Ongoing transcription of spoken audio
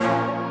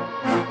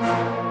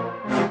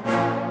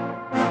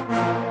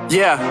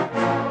Yeah.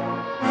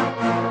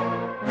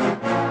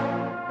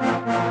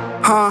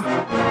 Huh?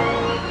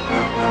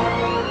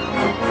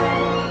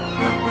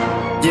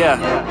 Yeah.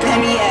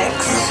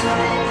 MEX.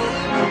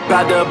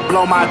 About to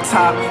blow my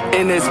top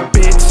in this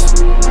bitch.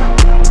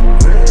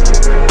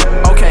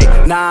 Okay,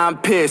 now I'm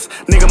pissed.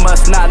 Nigga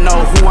must not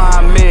know who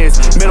I'm is.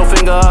 Middle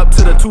finger up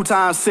to the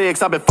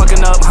 2x6. I been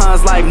fucking up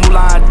Huns like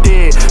Mulan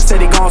did.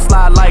 Said he gon'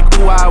 slide like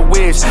ooh I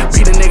wish.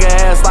 Beat a nigga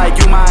ass like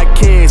you my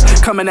kids.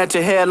 Coming at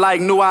your head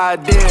like new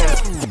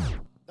ideas.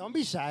 Don't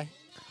be shy.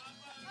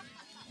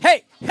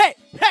 Hey, hey,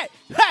 hey,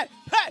 hey,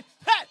 hey,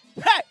 hey,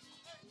 hey.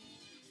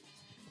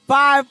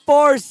 5,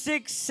 4,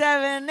 6,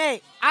 7,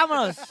 8.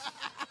 Vámonos.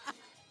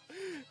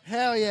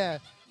 Hell yeah.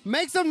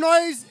 Make some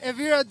noise if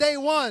you're a day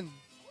one.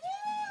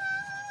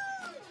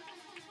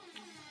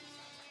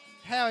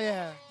 Hell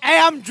yeah. Hey,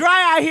 I'm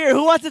dry out here.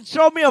 Who wants to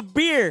throw me a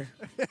beer?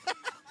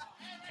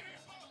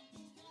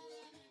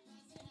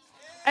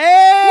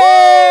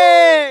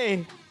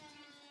 Hey!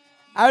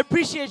 I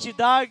appreciate you,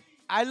 dog.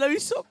 I love you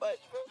so much,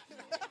 bro.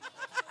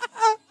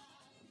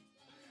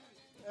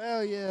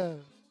 Hell yeah.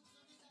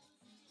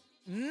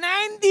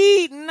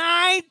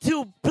 99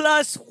 to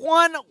plus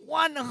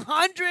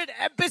 100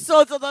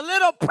 episodes of the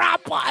Little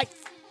Prop Boys.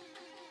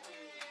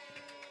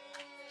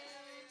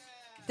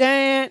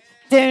 Dun,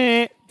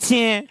 dun,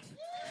 dun.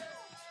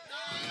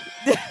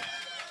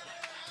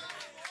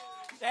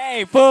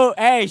 Hey, fool.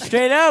 Hey,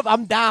 straight up,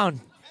 I'm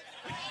down.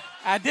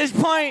 At this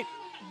point.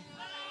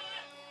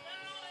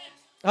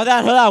 Hold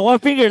on. One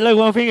finger. Look,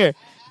 one finger.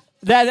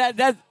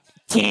 That.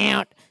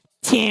 Town.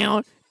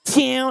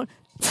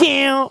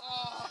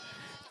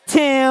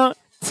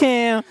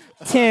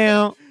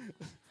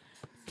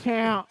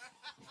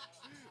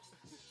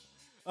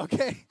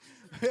 Okay.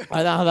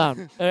 Hold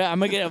on. I'm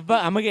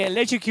gonna get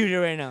electrocuted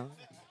right now.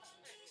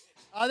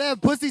 Oh,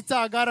 that pussy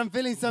talk got him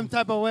feeling some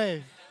type of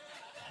way.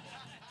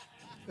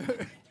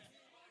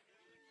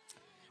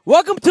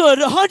 Welcome to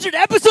 100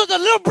 episodes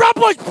of Little Bro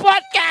Boys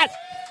podcast.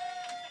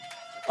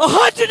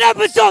 100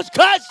 episodes,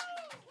 cuz.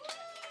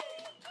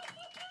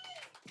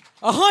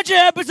 100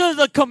 episodes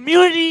of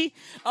community.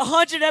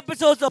 100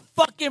 episodes of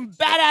fucking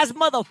badass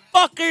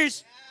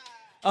motherfuckers.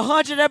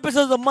 100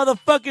 episodes of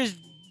motherfuckers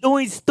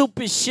doing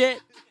stupid shit.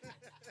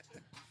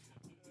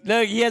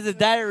 Look, he has a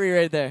diary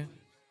right there.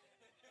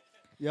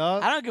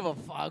 Yup. I don't give a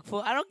fuck,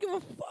 fool. I don't give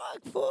a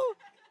fuck, fool.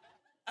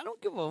 I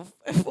don't give a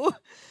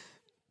fuck.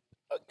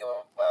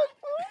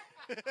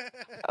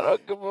 I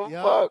don't give a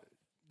Yup. fuck.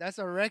 That's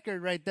a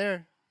record right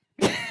there.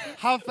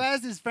 How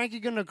fast is Frankie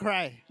gonna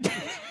cry?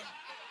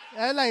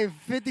 That's like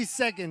 50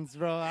 seconds,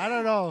 bro. I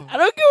don't know. I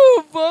don't give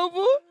a fuck,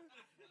 fool.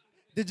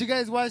 Did you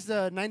guys watch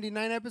the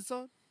 99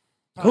 episode?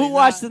 Who Probably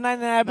watched not. the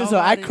 99 episode?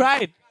 Nobody. I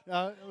cried. We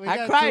I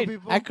got two cried.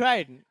 people. I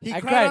cried. He I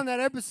cried on that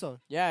episode.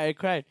 Yeah, I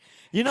cried.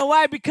 You know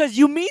why? Because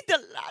you mean a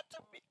lot to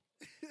me.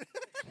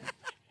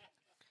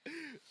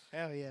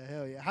 Hell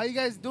yeah. How you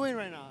guys doing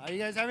right now? Are you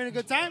guys having a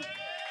good time?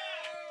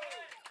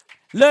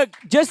 Look,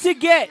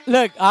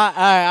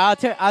 I'll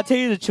tell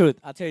you the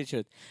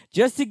truth.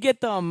 Just to get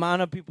the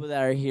amount of people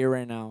that are here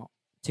right now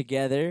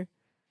together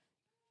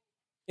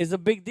is a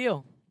big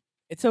deal.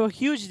 It's a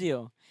huge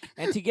deal.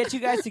 And to get you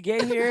guys to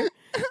get here,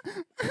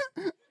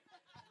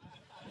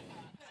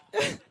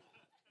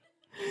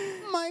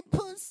 My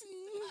pussy.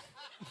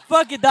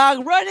 fuck it,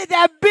 dog. Run it,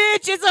 that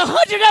bitch. It's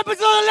 100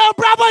 episodes of Little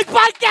Bro Boys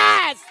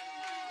podcast.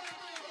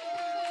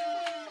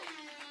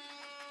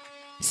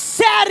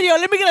 Serio.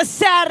 Let me get a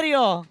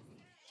serio.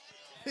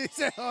 He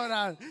said, hold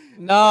on.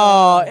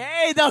 No.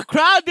 Hey, the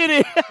crowd did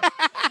it.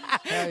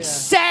 Hell yeah.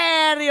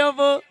 Serio,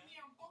 bro.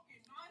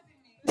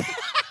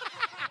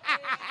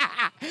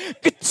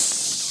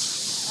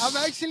 I'm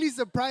actually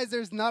surprised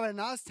there's not an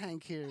Nos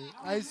tank here.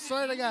 I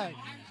swear to God.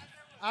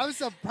 I'm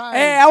surprised.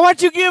 Hey, I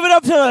want you to give it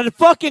up to the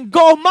fucking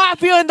Gold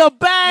Mafia in the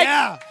back.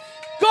 Yeah.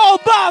 Gold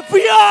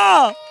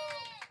Mafia.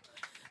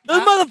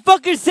 Those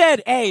motherfuckers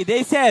said, hey,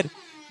 they said,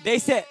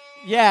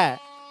 yeah,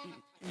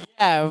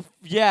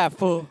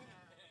 fool.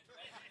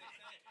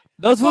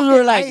 Those fools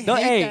were like, I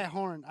hate hey, that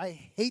horn. I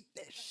hate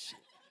this shit.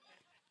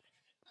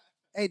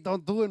 Hey,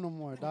 don't do it no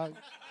more, dog.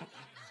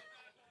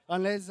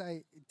 Unless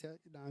I tell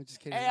you. No, I'm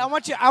just kidding. hey, I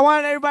want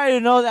everybody to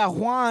know that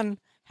Juan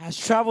has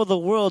traveled the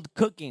world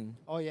cooking.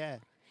 Oh, yeah.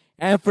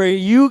 And for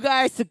you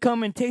guys to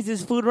come and taste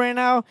this food right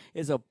now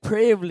is a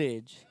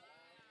privilege.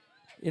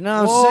 You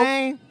know what Whoa. I'm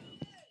saying?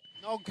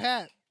 No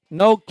cap.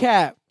 No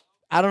cap.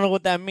 I don't know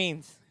what that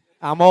means.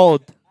 I'm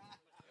old.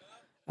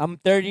 I'm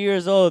 30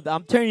 years old.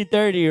 I'm turning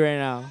 30 right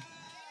now.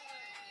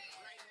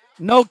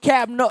 No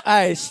cap. No.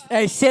 I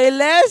say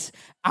less.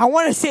 I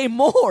want to say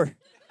more.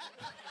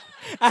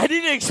 I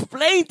didn't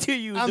explain to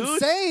you, I'm dude.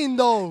 saying,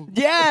 though.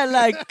 Yeah,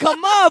 like,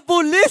 come on,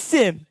 boo,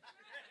 listen.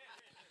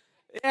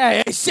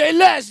 Yeah, hey, say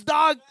less,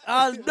 dog.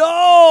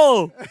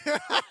 No.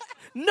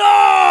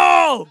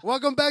 No.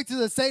 Welcome back to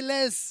the Say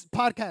Less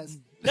podcast.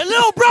 The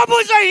Little Bro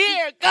Boys are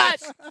here,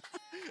 guys.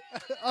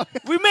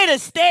 We made a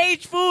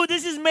stage, food.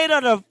 This is made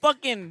out of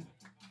fucking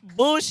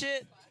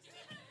bullshit.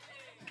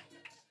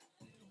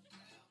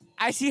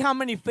 I see how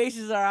many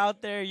faces are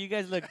out there. You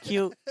guys look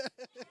cute.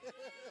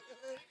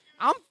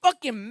 I'm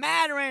fucking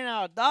mad right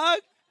now, dog.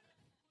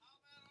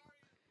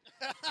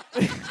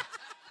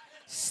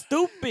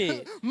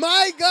 Stupid.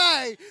 My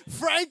guy,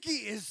 Frankie,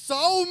 is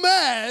so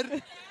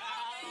mad.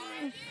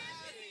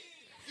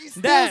 He's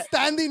still That-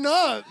 standing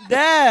up.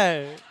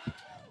 Dad.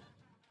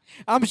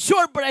 I'm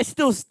short, but I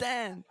still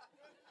stand.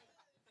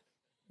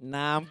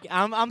 Nah,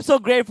 I'm so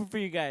grateful for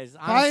you guys.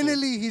 Honestly.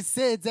 Finally, he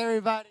sits,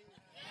 everybody.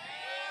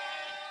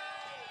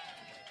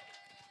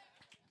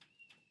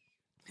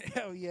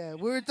 Hell yeah.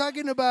 We were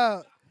talking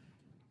about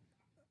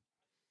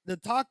the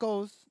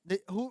tacos.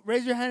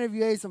 Raise your hand if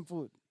you ate some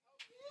food.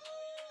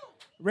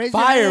 Raise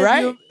Fire, your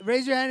hand right?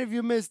 Raise your hand if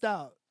you missed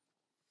out.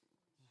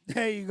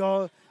 There you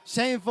go.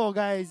 Shameful,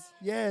 guys.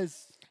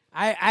 Yes.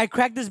 I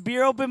cracked this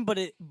beer open, but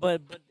it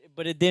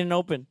didn't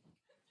open.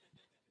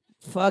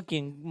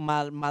 Fucking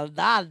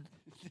maldad.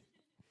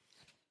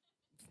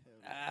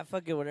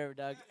 Fuck it, whatever,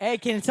 dog. Hey,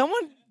 can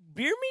someone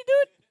beer me,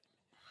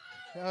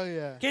 dude? Hell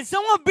yeah. Can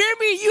someone beer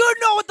me? You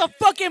know what the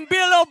fucking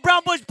Beer Little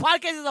Brown Boys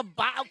podcast is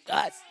about,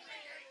 Gus.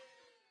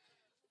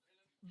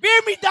 Beer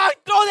me, dog.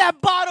 Throw that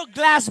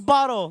glass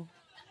bottle.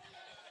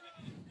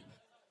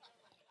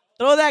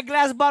 Throw that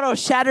glass bottle,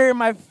 shatter in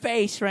my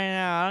face right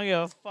now. I don't give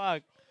a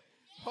fuck.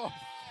 Oh,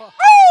 fuck.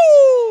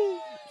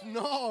 Woo!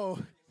 No.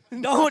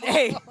 Don't,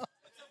 hey.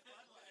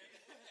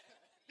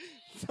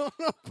 Don't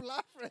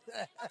applaud for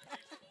that.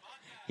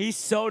 He's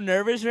so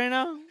nervous right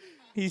now.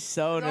 He's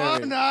so No,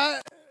 nervous. I'm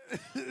not.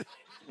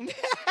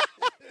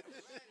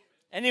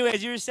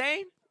 Anyways, you were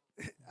saying?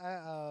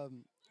 I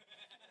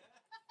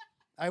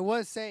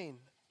was saying.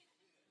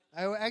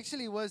 I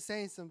actually was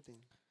saying something.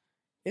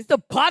 It's the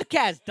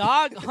podcast,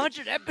 dog.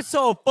 100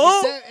 episode,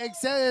 fool.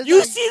 Except it's You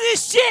like- see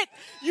this shit?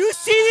 You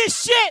see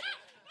this shit?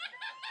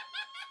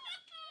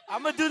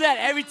 I'm gonna do that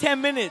every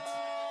 10 minutes.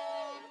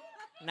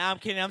 Nah, I'm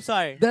kidding. I'm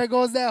sorry. There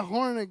goes that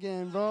horn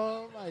again, bro.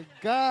 Oh my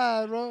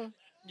God, bro.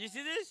 You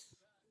see this?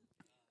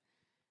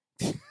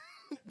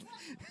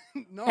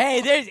 No.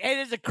 Hey,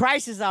 there's a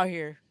crisis out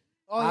here.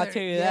 Oh, I'll there-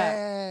 tell you that.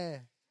 yeah.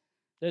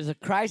 There's a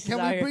crisis Can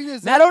out we here. bring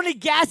this Not up? only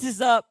gas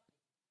is up,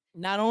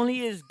 not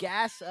only is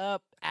gas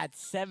up at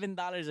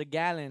 $7 a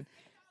gallon.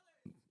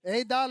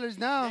 $8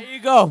 now. There you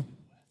go.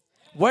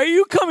 Where are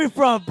you coming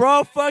from,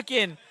 bro?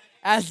 Fucking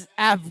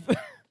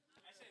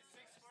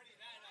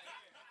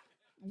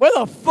where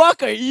the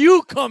fuck are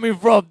you coming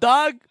from,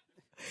 dog?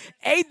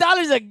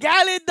 $8 a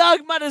gallon, dog.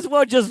 Might as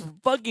well just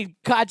fucking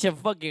catch a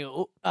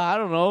fucking I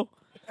don't know.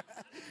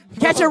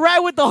 Catch a ride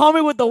with the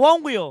homie with the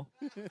one wheel.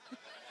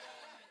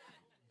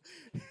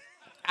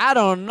 I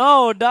don't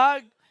know,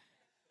 dog.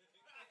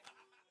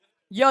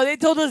 Yo, they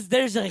told us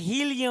there's a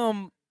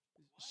helium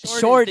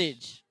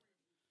shortage.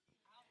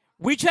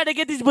 We tried to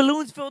get these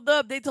balloons filled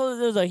up. They told us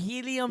there's a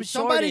helium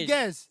Somebody shortage.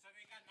 guess.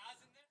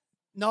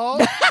 No.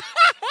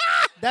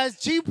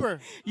 That's cheaper.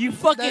 You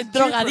fucking That's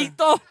cheaper.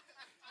 drogadito.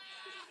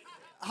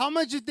 How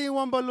much you think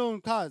one balloon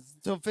costs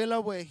to fill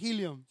up with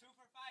helium? 2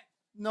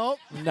 for $5. Nope.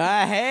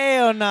 Nah,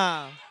 hell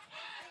nah.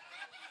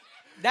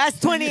 That's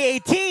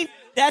 2018.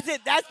 That's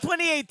it. That's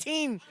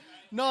 2018.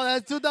 No,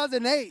 that's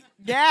 2008.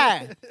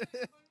 Yeah.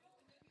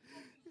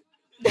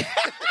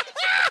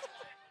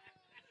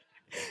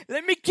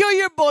 Let me kill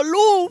your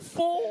balloon,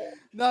 fool.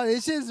 No,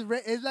 it's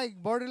like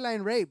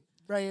borderline rape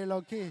right here,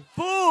 low key.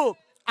 Fool.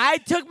 I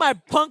took my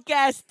punk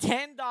ass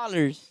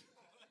 $10.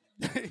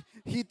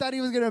 He thought he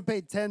was gonna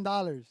pay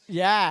 $10.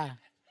 Yeah.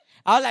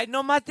 I was like,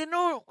 no más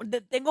tengo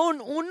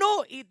un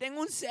uno y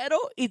tengo un cero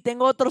y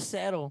tengo otro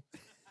cero.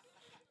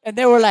 And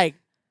they were like,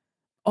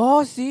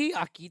 oh, sí,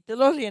 aquí te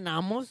lo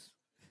llenamos.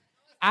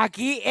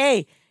 Aquí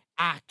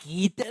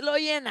te lo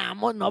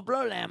llenamos, no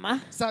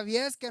problema.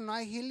 ¿Sabías que no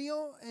hay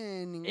helio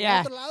en ningún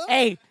Yeah. otro lado?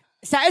 Hey,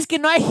 ¿sabes que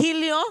no hay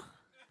helio?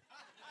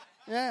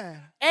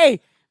 Yeah.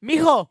 Hey,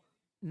 mijo,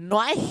 no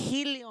hay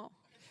helio.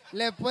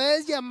 ¿Le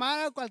puedes llamar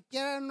a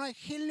cualquiera no hay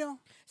helio?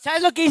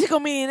 ¿Sabes lo que hice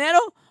con mi dinero?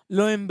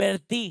 Lo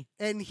invertí.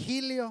 En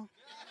helio.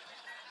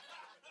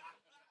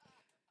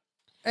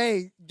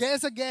 Hey,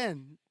 guess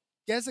again.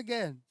 Guess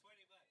again.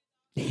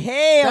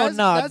 Hell That's-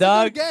 no, that's a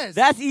dog. good guess.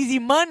 That's easy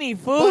money,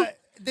 fool. But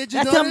did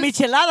you That's a notice?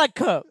 michelada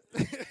cup.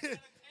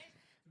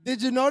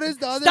 Did you notice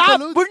the other Stop.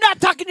 balloons? We're not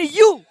talking to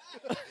you.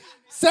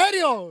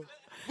 Serio.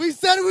 We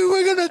said we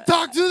were gonna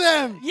talk to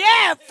them.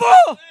 Yeah,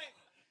 fool.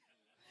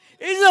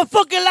 It's a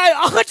fucking like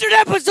 100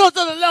 episodes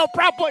of the Little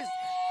Proud Boys.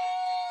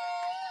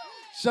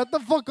 Shut the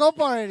fuck up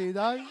already,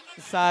 dog.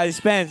 Sorry,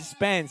 Spence.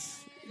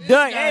 Dude,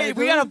 guy, hey,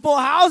 we got a dude. full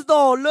house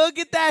though. Look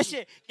at that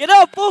shit. Get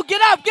up, fool. Get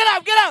up.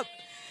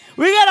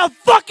 We got a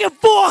fucking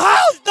full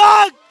house,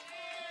 dog.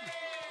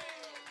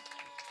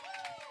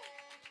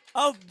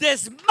 Of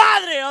this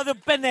madre, of the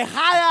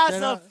pendejadas,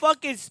 Pero- of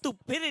fucking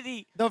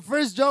stupidity. The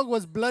first joke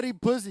was bloody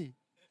pussy.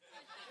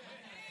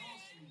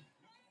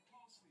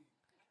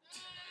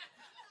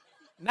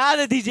 Now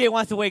the DJ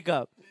wants to wake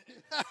up.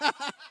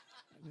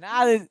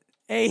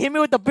 Hey, hit me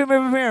with the pimmer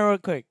real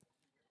quick.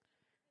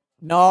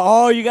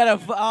 No, you gotta.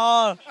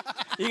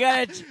 Hey,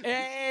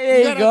 there You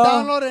you gotta go.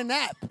 download an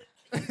app.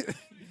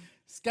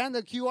 Scan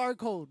the QR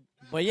code.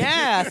 But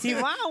yeah, así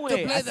va,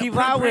 güey. play the Así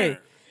va, güey.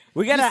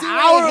 We got You an see why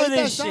I hour hate of that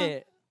this song?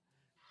 shit.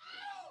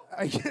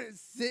 Are you gonna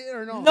sit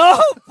or no?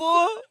 No,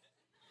 fool.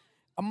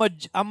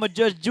 I'm a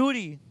Judge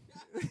Judy.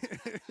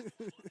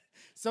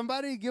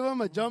 Somebody give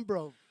him a jump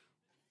rope.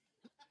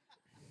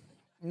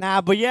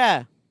 Nah, but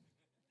yeah.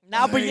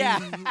 Nah, but yeah.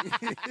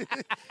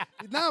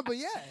 No, but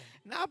yeah.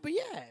 Nah, but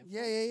yeah.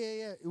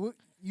 Yeah.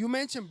 You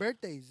mentioned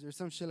birthdays or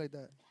some shit like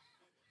that.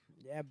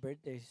 Yeah,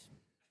 birthdays.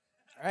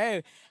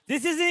 Hey,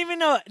 this isn't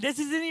even a.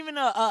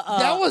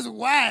 That was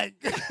whack.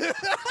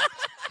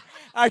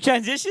 our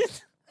transition.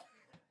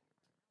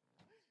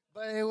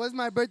 But it was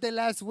my birthday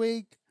last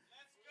week.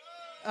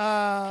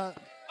 Oh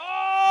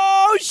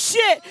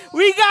shit!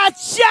 We got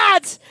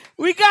shots.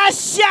 We got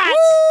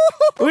shots.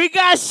 We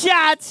got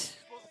shots.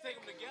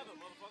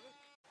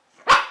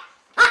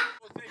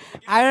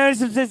 I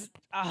understand this.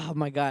 Oh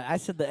my god! I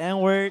said the N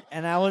word,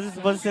 and I wasn't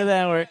supposed to say the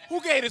N word. Who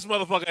gave this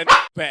motherfucker a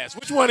pass?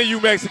 Which one of you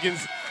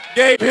Mexicans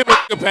gave him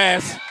a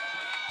pass?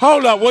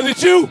 Hold up, was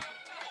it you?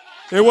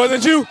 It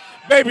wasn't you?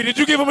 Baby, did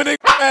you give him a nigga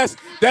pass?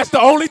 That's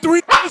the only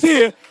three niggas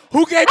here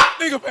who gave him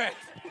a nigga pass.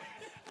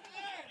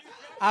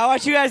 I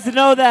want you guys to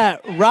know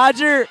that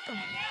Roger.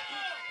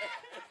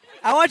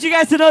 I want you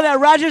guys to know that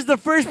Roger's the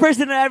first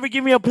person to ever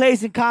give me a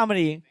place in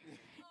comedy,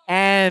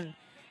 and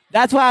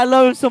that's why I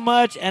love him so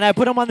much. And I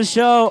put him on the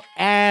show,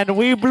 and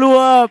we blew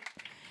up.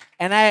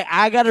 And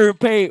I gotta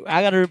repay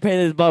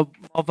this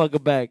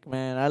motherfucker back,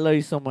 man. I love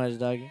you so much,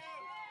 doggy.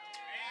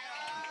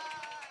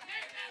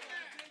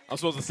 I'm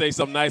supposed to say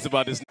something nice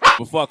about this,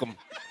 but fuck him.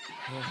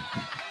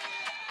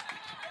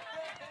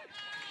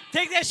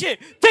 Take that shit.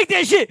 Take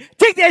that shit.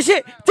 Take that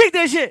shit. Take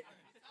that shit.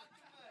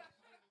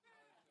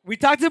 We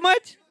talk too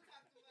much?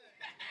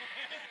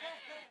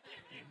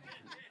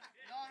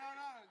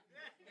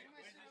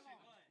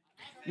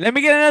 Let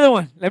me get another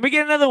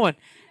one.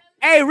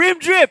 Hey, Rim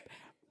Drip,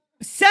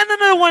 send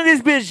another one of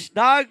this bitch,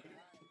 dog.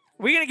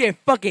 We're gonna get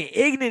fucking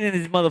ignorant in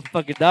this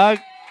motherfucker, dog.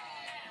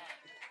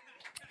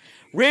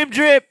 Rim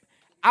Drip,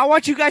 I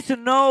want you guys to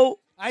know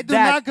I do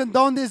not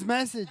condone this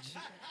message.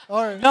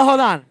 Or No, hold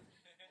on.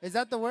 is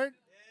that the word?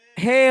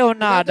 Hell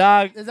nah,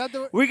 dog. Is that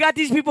the word? We got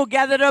these people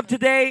gathered up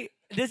today.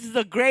 This is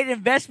a great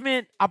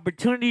investment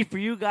opportunity for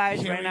you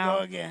guys right now.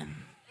 again.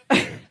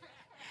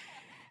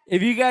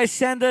 If you guys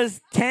send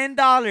us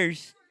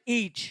 $10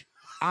 each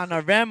on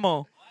our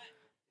Venmo,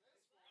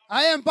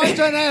 I am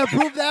Pancho and I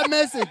approve that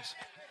message.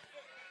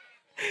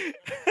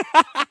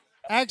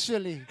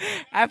 Actually,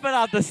 I put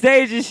out the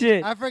stage and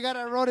shit. I forgot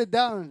I wrote it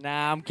down.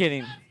 Nah, I'm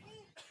kidding.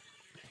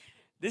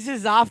 This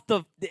is off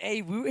the.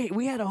 Hey,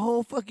 we had a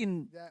whole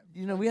fucking.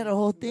 We had a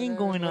whole thing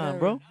going on,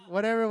 bro.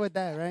 Whatever with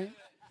that, right?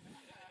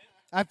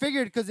 I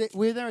figured because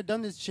we've never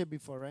done this shit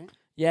before, right?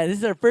 Yeah, this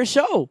is our first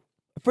show.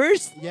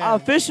 First Yeah.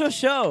 official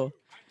show.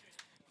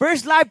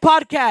 First live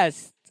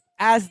podcast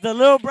as the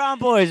Little Brown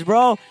Boys,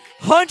 bro.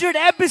 100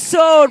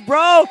 episode,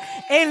 bro,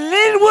 in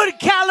Linwood,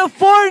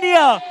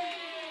 California.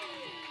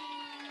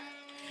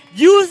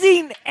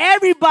 Using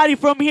everybody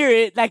from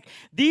here. Like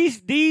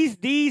these,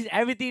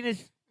 everything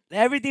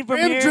from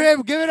Rim here.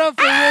 Drip, give it up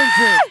for Rim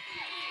Drip.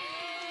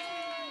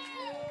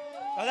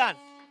 Hold on.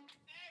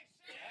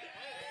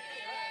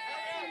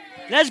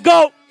 Let's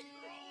go.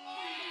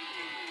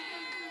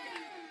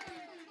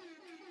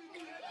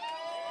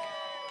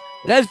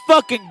 Let's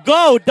fucking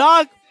go,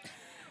 dog.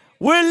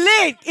 We're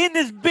lit in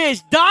this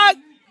bitch, dog.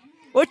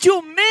 What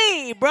you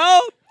mean, bro?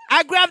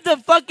 I grabbed the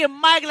fucking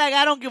mic like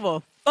I don't give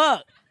a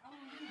fuck.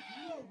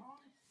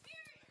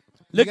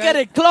 Look at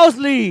it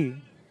closely.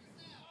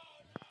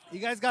 You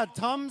guys got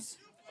Tums?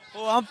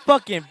 Oh, I'm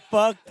fucking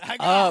fucked I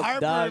got up,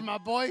 heartburn, dog. my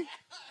boy.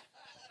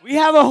 We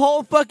have a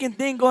whole fucking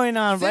thing going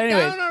on, Sit but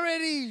anyways. down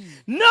already.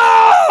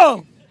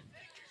 No!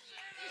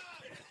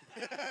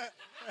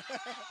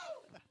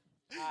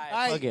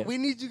 All fuck it. right, we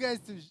need you guys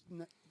to just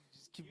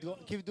keep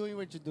doing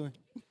what you're doing.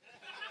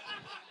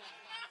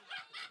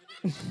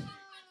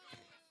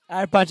 All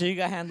right, Pancho, you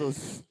got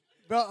handles.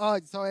 Bro,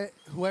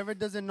 whoever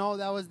doesn't know,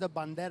 that was the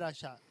bandera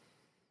shot.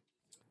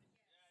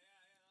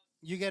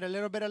 You get a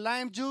little bit of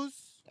lime juice,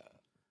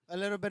 a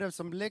little bit of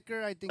some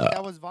liquor. I think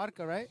that was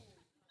vodka, right?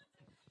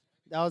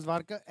 That was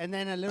vodka. And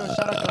then a little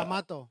shot of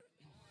Clamato.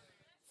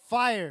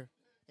 Fire.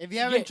 If you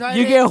haven't tried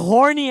You it, get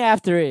horny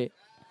after it.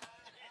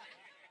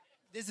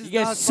 this is You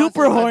get not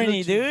super sponsored by horny,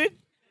 Blue Chew. dude.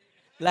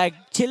 Like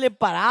chile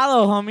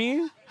parado,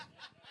 homie.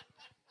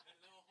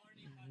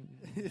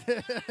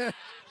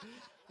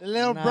 The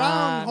Little Nah,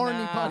 Brown horny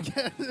nah.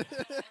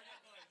 podcast.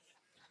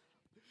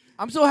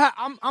 I'm so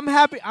I'm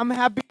happy. I'm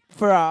happy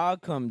for our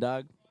outcome,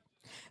 dog.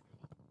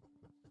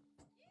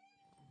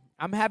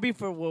 I'm happy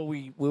for what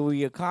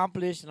we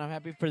accomplished, and I'm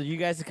happy for you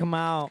guys to come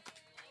out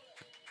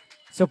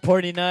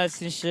supporting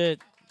us and shit.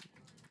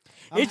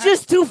 It's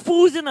just two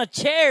fools in a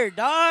chair,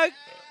 dog.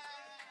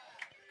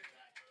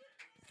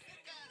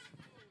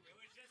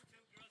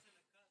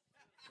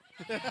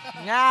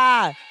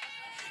 Nah.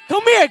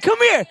 Come here.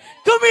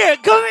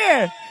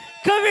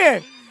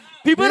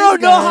 People This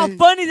don't know how guy.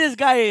 funny this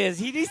guy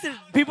is.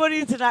 People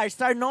need to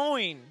start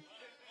knowing.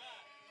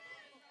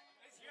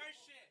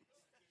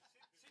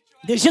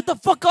 Then shut the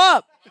fuck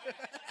up.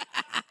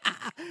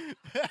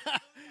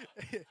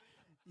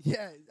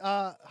 Yeah.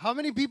 How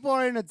many people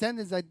are in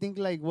attendance? I think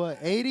like what,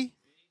 80?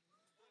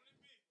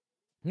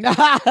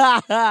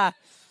 Alright.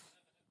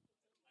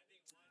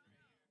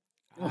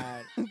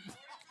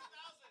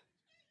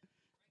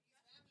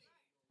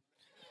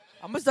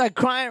 I'm gonna start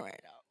crying right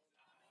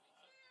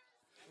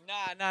now.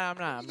 Nah, I'm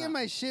not. Let me get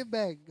my shit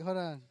back. Hold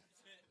on.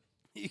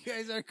 You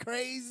guys are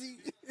crazy.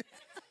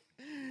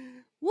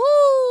 Woo!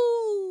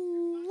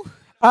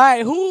 All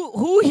right,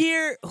 who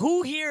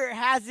here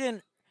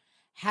hasn't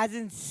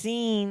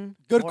seen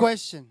Good or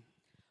question.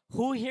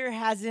 who here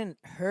hasn't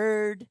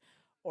heard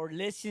or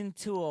listened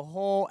to a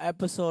whole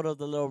episode of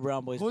the Little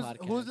Brown Boys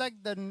podcast? Who's like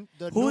the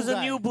Who's new a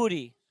guy? new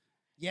booty?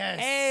 Yes.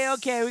 Hey,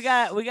 okay, we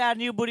got a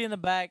new booty in the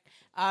back.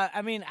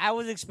 I mean, I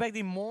was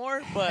expecting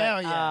more, but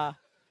Hell yeah.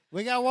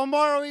 We got one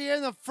more over here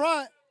in the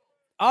front.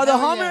 oh, the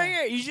Hell homie yeah. right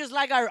here. You just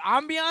like our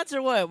ambiance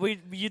or what?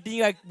 You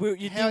think we're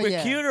Hell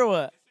yeah. cute or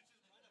what?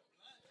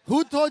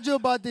 Who told you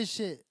about this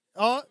shit?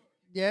 Oh,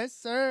 yes,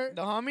 sir.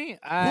 The homie?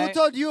 Who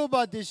told you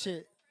about this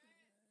shit?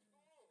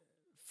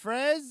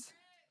 Frez?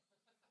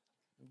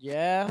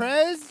 Yeah.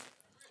 Prez?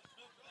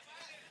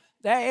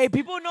 Hey,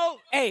 people know.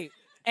 Hey,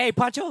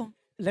 Pancho.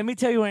 Let me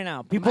tell you right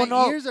now. People My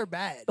know. ears are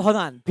bad. Hold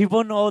on.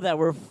 People know that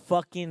we're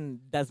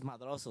fucking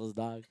desmadrosos,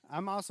 dog.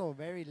 I'm also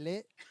very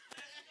lit.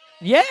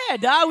 Yeah,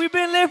 dog. We've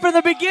been lit from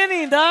the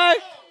beginning, dog.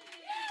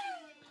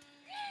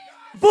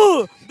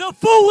 Fool, the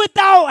fool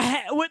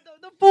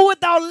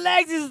without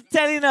legs is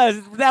telling us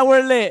that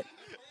we're lit.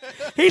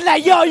 He's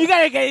like, yo, you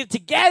gotta get it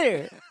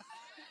together.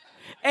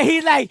 And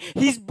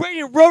he's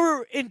bringing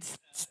rubber in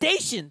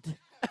stationed.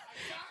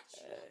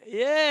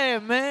 Yeah,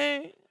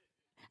 man.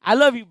 I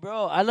love you,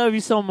 bro. I love you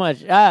so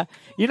much.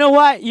 You know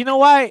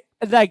what?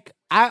 Like,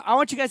 I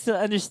want you guys to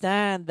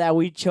understand that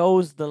we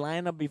chose the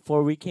lineup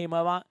before we came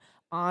up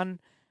on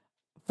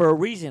for a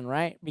reason,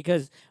 right?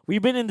 Because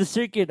we've been in the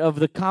circuit of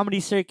the comedy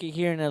circuit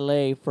here in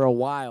LA for a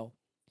while.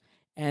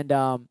 And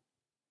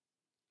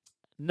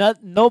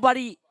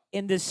nobody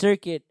in this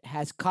circuit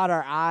has caught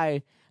our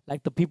eye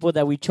like the people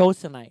that we chose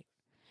tonight.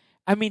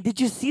 I mean, did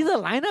you see the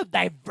lineup?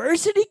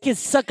 Diversity can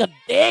suck a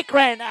dick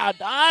right now,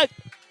 dog.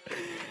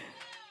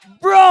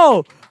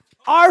 Bro,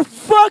 our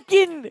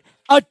fucking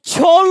a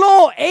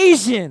cholo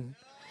Asian.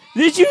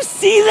 Did you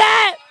see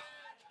that?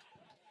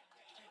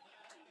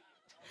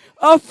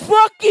 A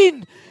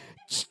fucking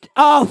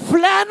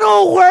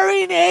flannel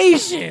wearing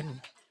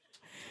Asian.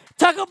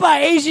 Talk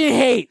about Asian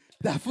hate.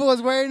 That fool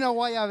was wearing a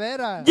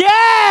guayabera.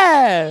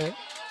 Yeah.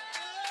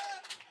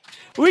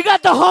 We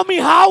got the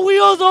homie Hot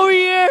Wheels over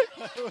here.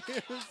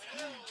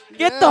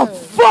 Get the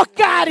fuck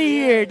out of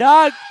here,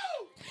 dog.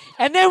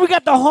 And then we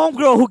got the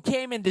homegirl who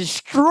came and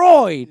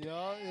destroyed.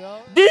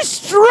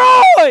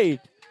 Destroyed.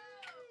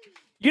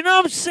 You know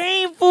what I'm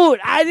saying, fool?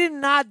 I did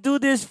not do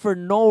this for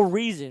no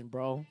reason,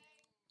 bro.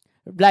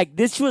 Like,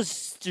 this was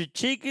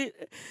strategic.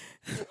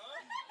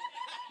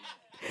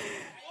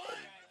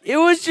 It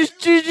was just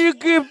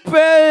strategic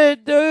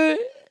bad, dude.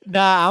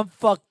 Nah, I'm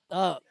fucked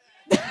up.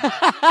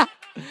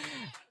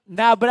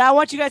 Nah, but I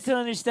want you guys to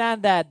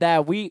understand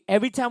that we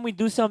every time we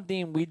do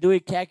something, we do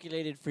it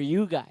calculated for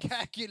you guys.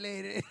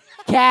 Calculated.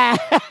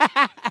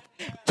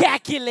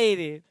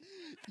 Calculated.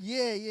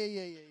 Yeah.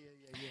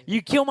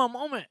 You kill my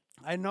moment.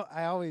 I know.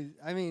 I'm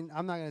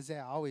not gonna say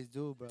I always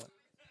do, but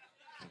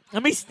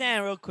Let me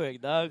stand real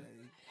quick, dog.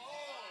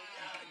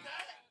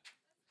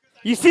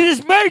 You see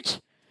this merch?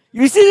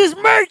 You see this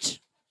merch?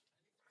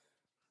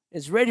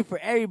 It's ready for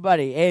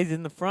everybody. Hey, it's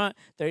in the front,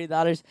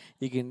 $30.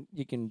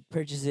 You can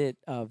purchase it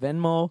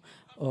Venmo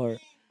or.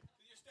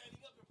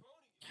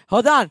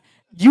 Hold on,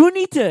 you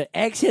need to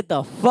exit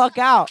the fuck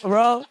out,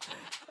 bro. All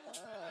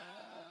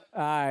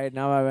right,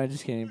 no, I'm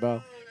just kidding,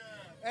 bro.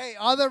 hey,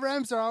 all the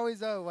ramps are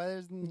always up.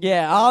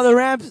 Yeah, all the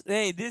ramps.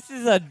 Hey, this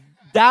is a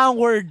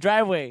downward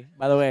driveway,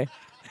 by the way,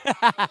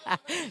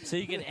 so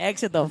you can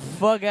exit the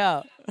fuck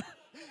out.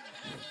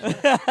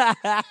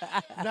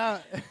 No,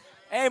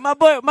 Hey, my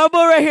boy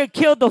right here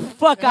killed the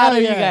fuck out of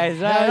you yeah. guys.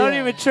 Right? Hell Don't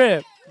yeah. even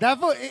trip. that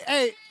fool.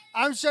 Hey,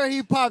 I'm sure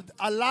he popped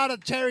a lot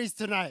of cherries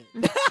tonight.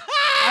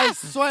 I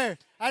swear.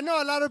 I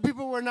know a lot of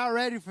people were not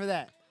ready for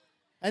that,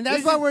 and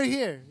that's why we're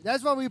here.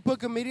 That's why we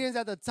put comedians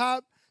at the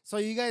top, so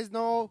you guys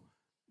know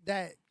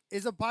that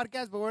it's a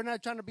podcast, but we're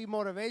not trying to be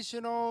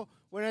motivational.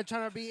 We're not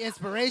trying to be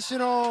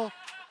inspirational.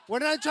 We're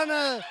not trying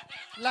to,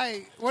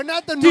 we're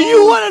not the Do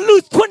you want to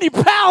lose 20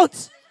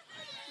 pounds?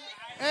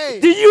 Hey,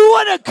 Do you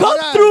want to come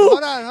through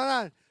hold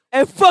on.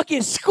 and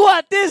fucking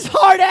squat this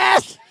hard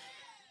ass?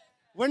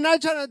 We're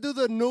not trying to do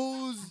the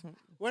news.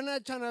 We're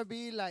not trying to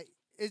be like,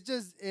 it's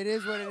just, it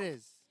is what it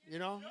is, you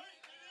know?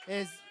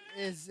 It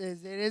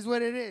is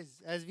what it is,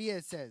 as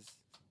Via says.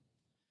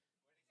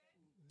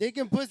 Dick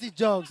and pussy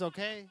jokes,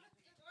 okay?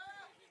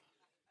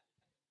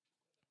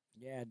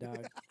 Yeah,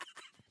 dog.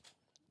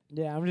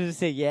 Yeah, I'm just gonna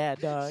say yeah,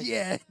 dog.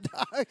 Yeah,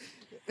 dog.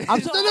 I'm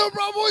It's so- the Little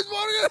Brown Boys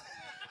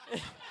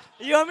podcast.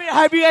 You want me to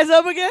hype you guys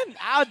up again?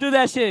 I'll do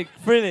that shit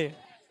freely.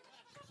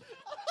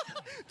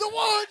 The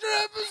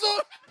 100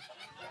 episode.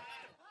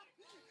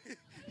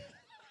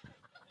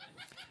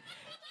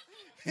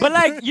 But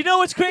like, you know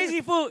what's crazy,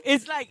 fool?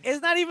 It's like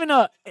it's not even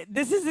a.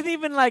 This isn't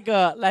even like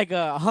a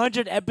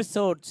 100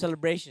 episode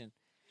celebration.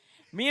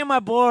 Me and my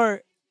boy,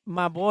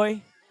 me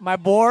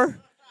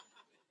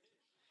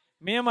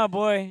and my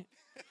boy,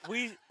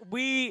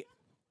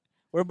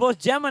 we're both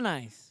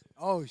Geminis.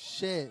 Oh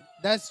shit,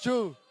 that's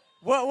true.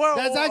 Where,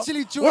 That's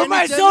actually true. Where Any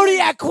my Gemini-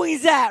 zodiac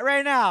queens at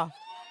right now?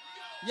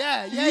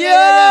 Yeah.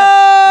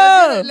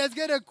 Let's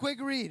get a quick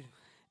read.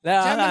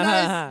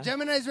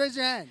 Geminis, raise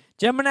your hand.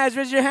 Geminis,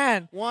 raise your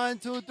hand. 1,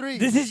 2, 3.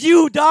 This is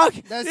you, dog.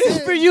 That's this is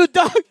it. for you,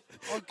 dog.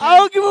 Okay. I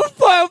don't give a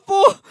fuck,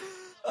 fool.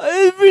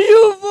 It's for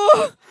you,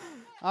 fool.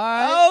 All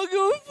I right. don't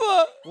give a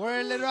fuck. We're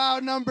a little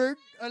outnumbered.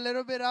 A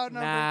little bit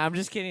outnumbered. Nah, I'm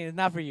just kidding. It's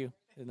not for you.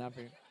 It's not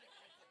for you.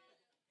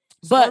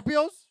 But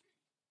Scorpios?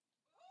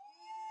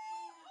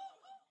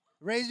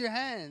 Raise your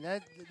hand.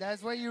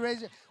 That's why you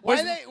raise your.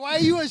 Why are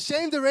you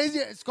ashamed to raise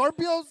your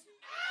Scorpios?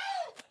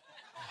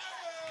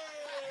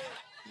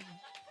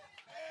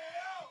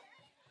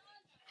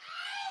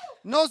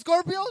 No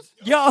Scorpios?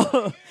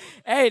 yo,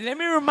 hey, let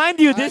me remind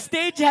you, this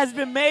stage has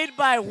been made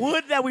by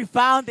wood that we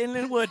found in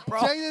Linwood, bro.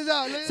 Check this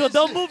out. Look at So this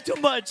don't shit. move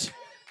too much.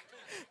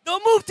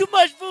 Don't move too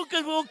much, fool,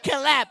 because we'll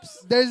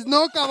collapse. There's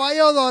no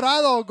caballo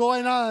dorado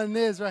going on in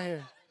this right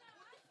here.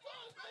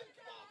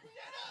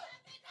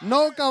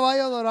 No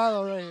caballo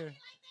dorado right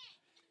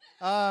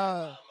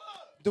here.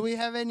 Do we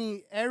have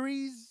any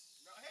Aries?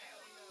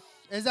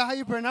 Is that how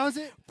you pronounce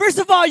it? First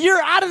of all,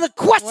 you're out of the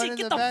One question. in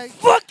Get the the back.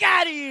 fuck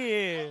out of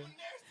here.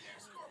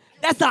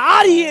 That's the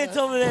audience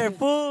over there,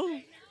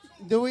 fool.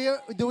 Do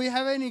we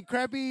have any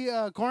crappy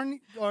corn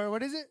or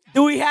what is it?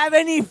 Do we have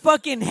any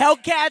fucking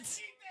Hellcats?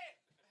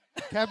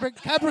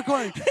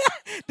 Capricorn.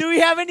 Do we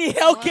have any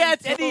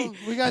Hellcats? One, two. Any?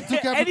 We got 2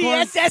 Any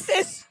Capricorns.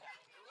 SSs?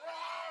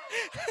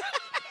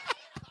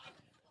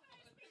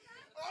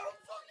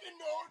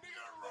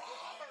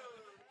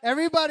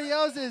 Everybody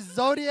else is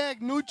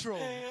zodiac neutral.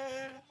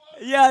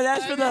 Yeah,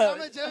 that's for I'm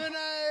a the.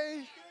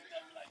 Gemini,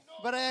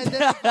 but I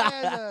identify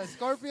as a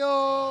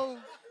Scorpio.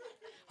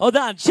 Hold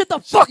on, shut the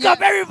fuck Yeah.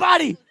 up,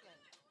 everybody.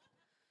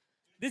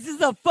 This is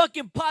the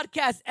fucking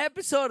podcast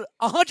episode,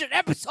 100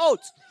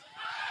 episodes.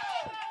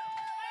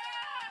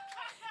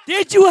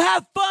 Did you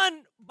have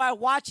fun by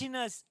watching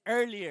us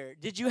earlier?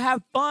 Did you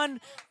have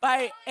fun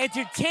by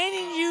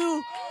entertaining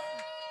you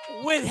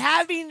with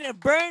having to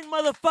burn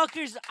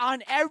motherfuckers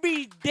on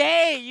every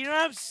day? You know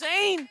what I'm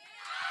saying?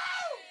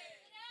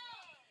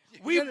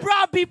 We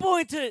brought people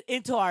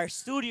into our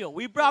studio.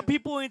 We brought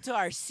people into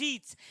our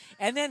seats.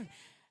 And then,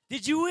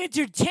 did you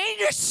entertain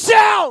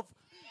yourself?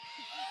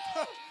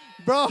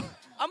 Bro,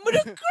 I'm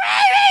gonna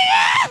cry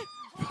right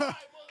now.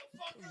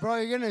 bro,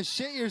 you're gonna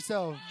shit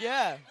yourself.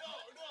 Yeah.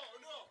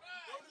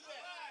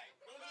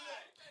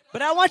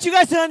 But I want you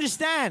guys to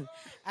understand.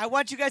 I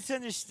want you guys to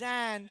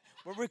understand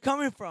where we're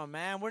coming from,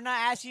 man. We're not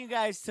asking you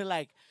guys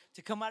to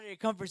come out of your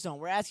comfort zone.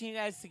 We're asking you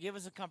guys to give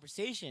us a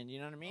conversation. You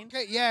know what I mean?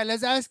 Okay, yeah,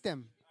 let's ask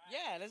them.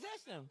 Yeah, let's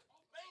ask them.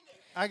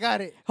 I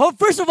got it.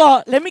 First of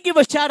all, let me give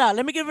a shout out.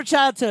 Let me give a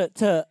shout out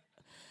to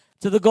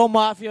the Go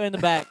Mafia in the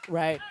back,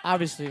 right?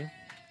 Obviously.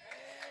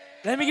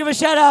 Let me give a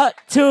shout out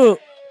to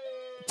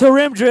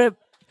Rim Drip.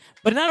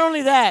 But not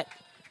only that,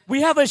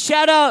 we have a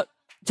shout out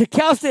to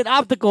Cal State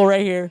Optical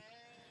right here,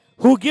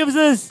 who gives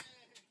us,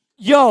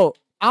 yo,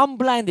 I'm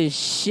blind as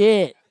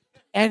shit.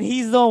 And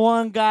he's the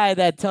one guy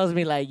that tells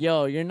me, like,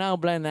 yo, you're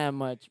not blind that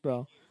much,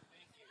 bro.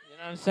 You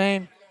know what I'm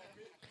saying?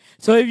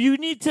 So if you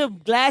need to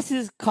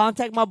glasses,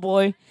 contact my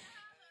boy.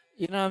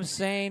 You know what I'm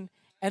saying?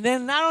 And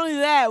then not only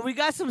that, we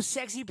got some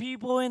sexy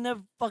people in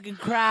the fucking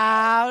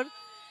crowd.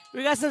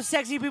 We got some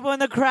sexy people in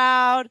the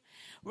crowd.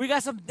 We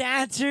got some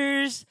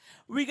dancers.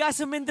 We got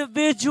some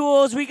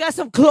individuals. We got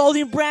some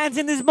clothing brands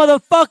in this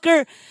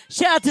motherfucker.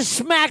 Shout out to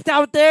Smacked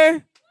out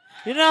there.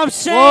 You know what I'm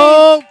saying?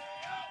 Whoa.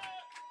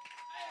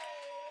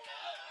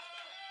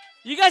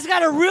 You guys got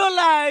to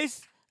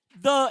realize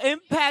the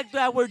impact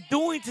that we're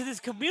doing to this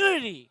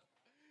community.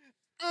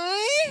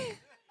 You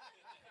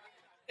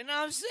know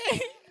what I'm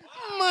saying?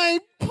 My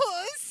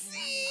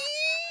pussy.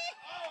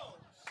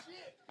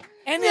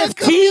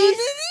 NFTs?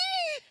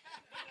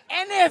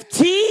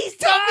 NFTs?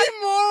 Tell dog?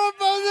 me more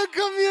about the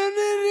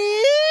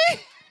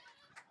community.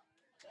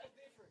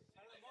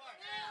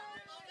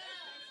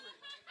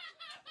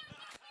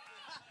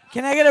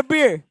 Can I get a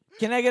beer?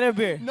 Can I get a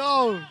beer?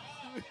 No.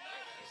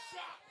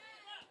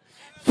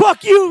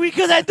 Fuck you,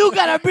 because I do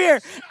got a beer.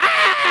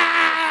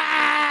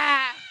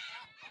 Ah!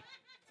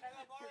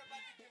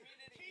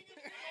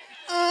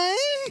 All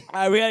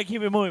right, we gotta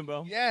keep it moving,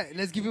 bro. Yeah,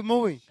 let's keep it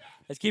moving.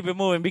 Let's keep it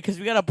moving because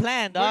we got a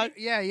plan, dog.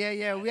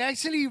 Yeah. We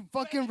actually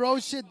fucking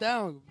wrote shit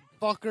down,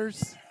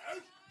 fuckers.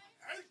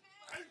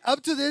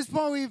 Up to this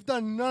point, we've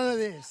done none of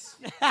this.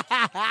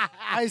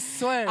 I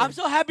swear. I'm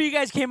so happy you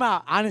guys came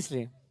out,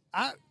 honestly.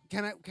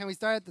 Can we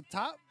start at the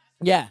top?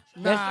 Yeah.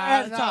 Let's Nah,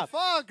 start at the top.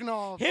 Fuck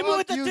no. Hit me Fuck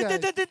with the you guys.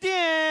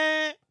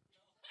 da-da-da-da-da.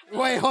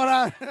 Wait, hold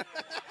on.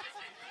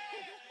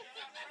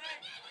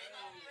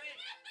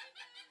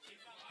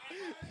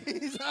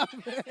 He's up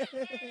there.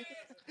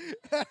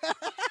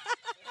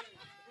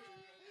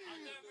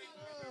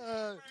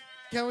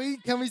 Can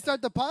we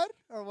start the pod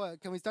or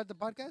what? Can we start the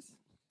podcast?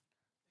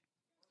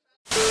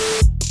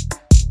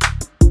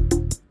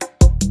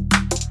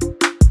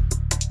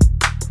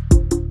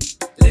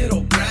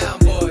 Little brown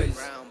boys.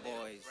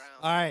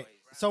 All right.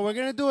 So we're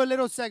gonna do a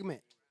little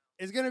segment.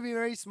 It's gonna be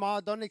very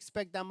small. Don't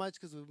expect that much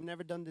because we've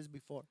never done this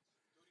before.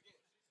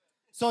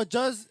 So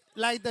just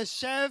like the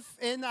chef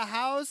in the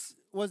house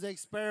was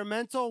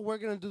experimental, we're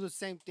gonna do the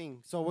same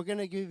thing. So we're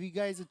gonna give you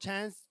guys a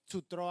chance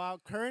to throw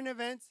out current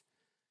events,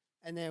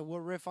 and then we'll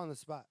riff on the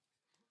spot.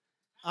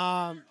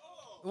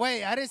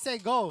 Wait, I didn't say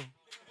go.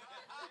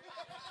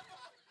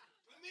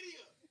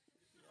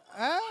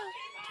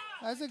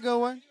 That's a good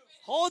one.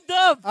 Hold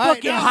up, All right,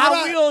 fucking now,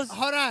 Hot Wheels.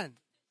 Hold on.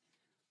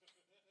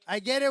 I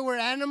get it, we're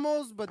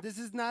animals, but this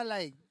is not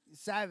like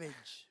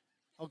savage.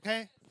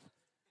 Okay?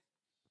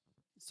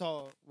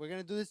 So we're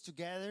gonna do this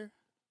together.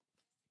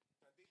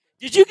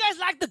 Did you guys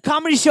like the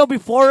comedy show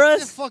before Get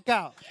the us? fuck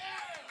out.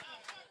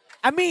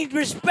 I mean,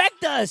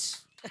 respect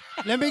us.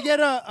 Let me get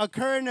a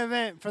current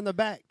event from the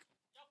back.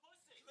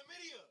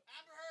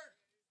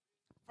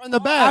 From the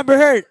back. Amber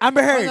Heard.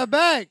 From the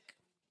back.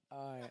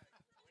 All right.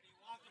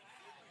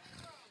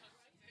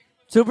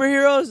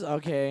 Superheroes?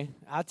 Okay.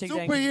 I'll take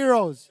that.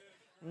 Superheroes.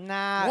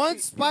 Nah.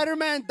 Once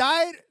Spider-Man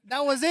died,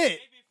 that was it.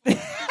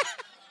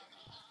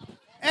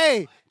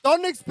 Hey,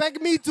 don't expect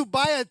me to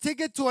buy a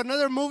ticket to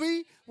another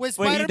movie with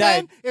When he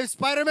Spider-Man died. if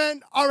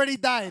Spider-Man already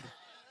died.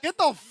 Get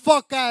the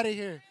fuck out of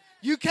here.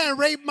 You can't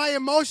rape my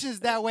emotions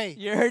that way.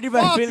 You're hurting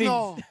my Fuck feelings.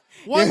 no.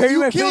 You're Once hurting you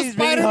my kill feelings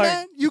really hard.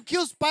 Spider-Man, you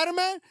kill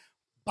Spider-Man,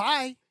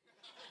 bye.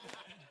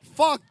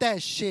 Fuck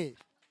that shit.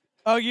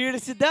 Oh, you're gonna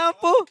sit down,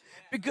 fool?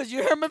 Because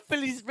you hurt my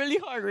feelings really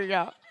hard right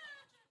now.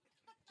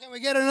 Can we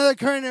get another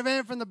current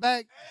event from the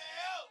back?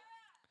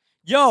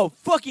 Yo,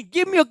 fucking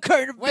give me a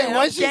curtain. Wait, event.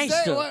 what I'm she say?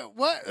 gangster.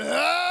 What?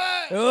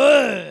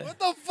 Ugh. What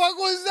the fuck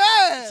was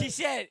that? She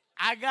said,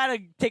 I gotta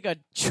take a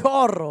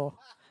chorro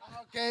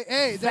Okay,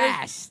 hey, there's.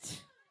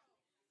 fast.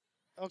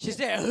 Okay. She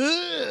said,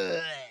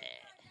 ugh.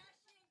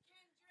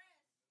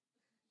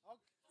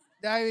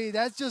 I mean,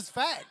 that's just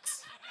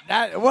facts.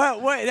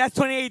 What? That's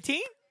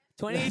 2018?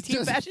 2018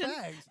 just fashion?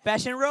 facts.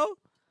 Fashion row?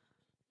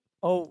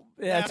 Oh,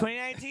 Yeah.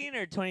 2019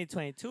 or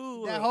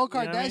 2022? That or- whole you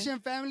know what I mean?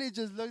 Kardashian family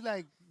just looked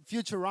like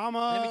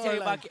Futurama. Let me tell you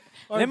or about. like,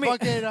 or Let me.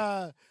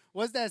 fucking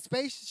what's that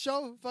space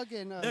show?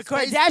 Fucking The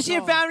Space- Kardashian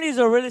no. family is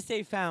a real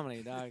estate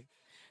family, dog.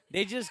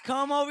 They just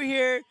come over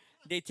here,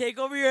 they take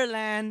over your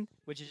land,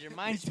 which is your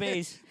mind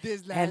space,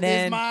 This land and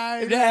then is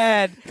my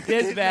land, this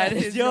This bad land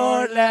is is your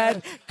your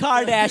land,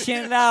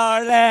 Kardashian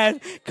our land,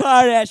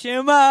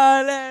 Kardashian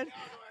my land,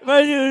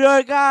 New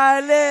York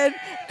Island,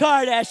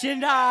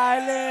 Kardashian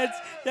Islands,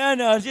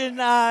 the Ocean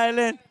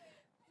Island.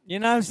 You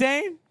know what I'm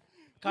saying?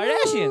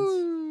 Kardashians.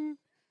 Woo.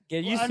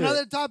 Get used to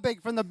Another it.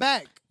 topic from the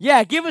back.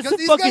 Yeah, give us 'Cause some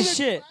these fucking guys are-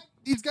 shit.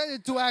 These guys are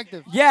too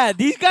active. Yeah,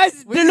 these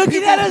guys, We they're need looking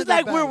people at to us the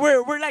like back.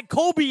 we're like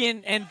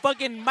Kobe and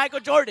fucking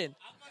Michael Jordan.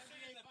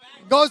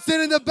 Go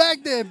sit in the back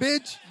then,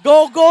 bitch.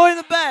 Go in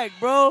the back,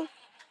 bro.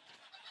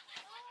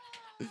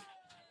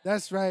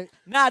 That's right.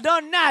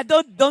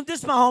 Don't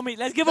diss my homie.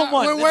 Let's give him Nah,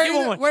 one. we're Let's give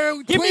wearing- him one.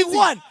 we're Give me twinsies.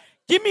 one.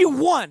 Give me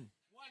one.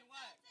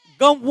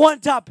 Go one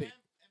topic.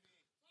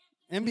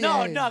 NBA.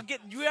 No,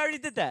 we already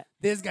did that.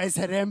 This guy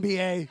said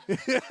NBA.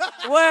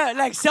 What?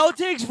 Like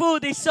Celtics, fool,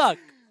 they suck.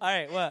 All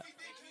right, what?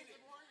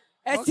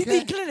 STD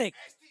Okay. clinic.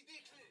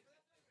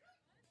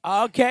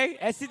 Okay,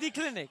 STD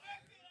clinic.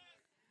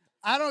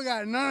 I don't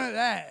got none of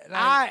that. Like,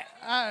 I-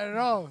 I don't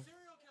know.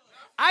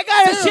 I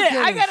got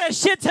Serial got a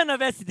shit ton of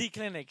STD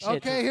clinic shit.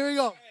 Okay, here we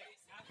go.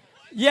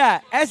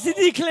 Yeah,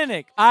 STD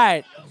clinic. All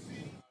right.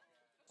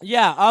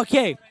 Yeah,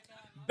 okay.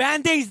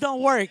 Band-Aids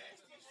don't work.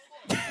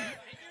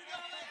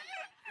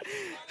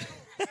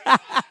 All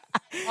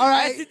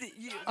right.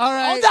 All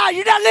right. Hold on,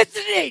 you're not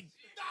listening.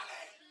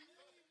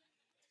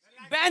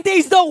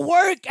 Band-Aids don't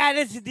work at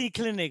STD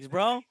clinics,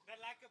 bro.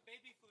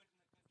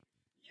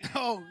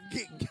 Oh,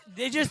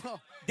 They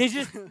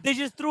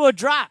just threw a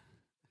drop.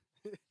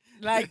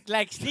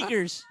 Like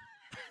sneakers.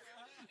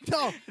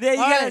 no. There you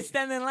All gotta right.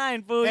 stand in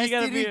line, fool. You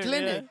gotta STD be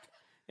clinic.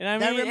 You know what I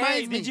That mean? reminds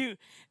Hey, me.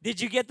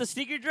 did you get the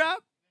sneaker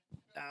drop?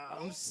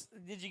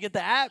 Did you get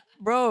the app,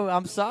 bro?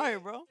 I'm sorry,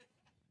 bro.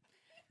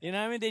 You know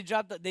what I mean? They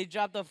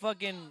dropped the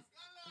fucking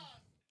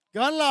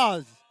Gun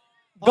laws.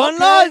 gun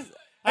Okay. laws.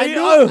 I Hey,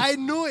 knew oh. it. I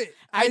knew it.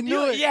 I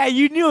knew it. Yeah,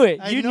 you knew it.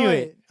 I You knew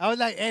it. I was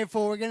like, hey,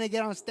 fool, we're going to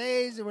get on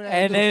stage. And, we're gonna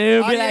And do then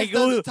it'll be audience like,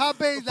 does the ooh,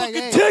 topics, like,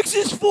 Fucking hey,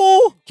 Texas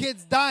fool.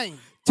 kids dying.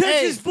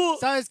 Texas, hey, fool.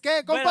 ¿Sabes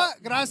qué, compa? Bueno.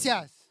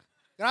 Gracias.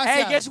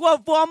 Hey, guess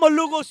what, fool? I'm a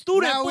Lugo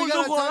student, Now we fool.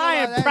 gotta Lugo talk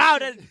Lion, about that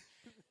proud shit. of.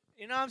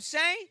 You know what I'm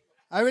saying?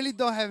 I really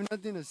don't have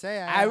nothing to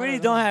say. I really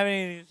know. don't have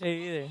anything to say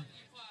either.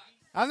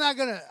 I'm not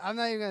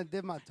even gonna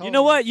dip my toe. You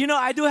know what?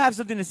 I do have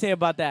something to say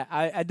about that.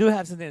 I do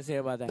have something to say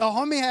about that. The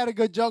homie had a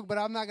good joke, but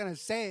I'm not gonna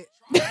say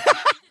it.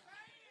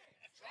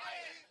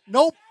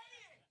 Nope.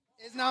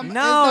 It's not.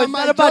 No, it's my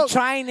not about joke.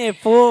 trying it,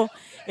 fool.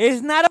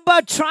 It's not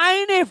about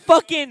trying it,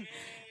 fucking.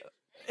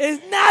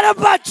 It's not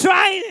about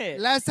trying it.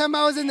 Last time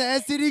I was in the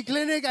STD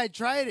clinic, I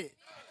tried it.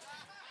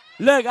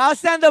 Look, I'll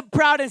stand up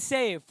proud and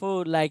say it,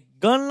 fool. Like,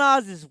 gun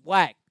laws is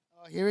whack.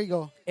 Oh, here we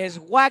go. It's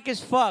whack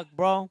as fuck,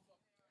 bro.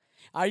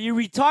 Are you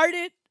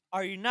retarded? Or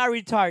are you not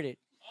retarded?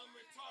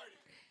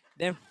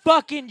 Then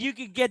fucking you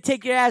could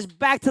take your ass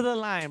back to the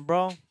line,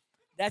 bro.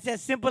 That's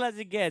as simple as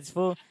it gets,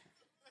 fool.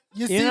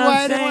 You see know what why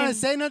I'm I didn't want to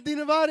saying? say nothing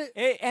about it?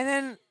 And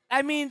then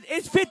I mean,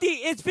 it's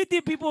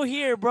 50 people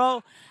here,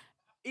 bro.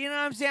 You know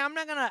what I'm saying? I'm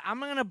not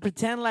gonna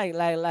pretend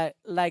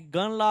like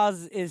gun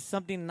laws is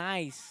something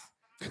nice.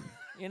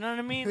 You know what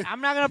I mean?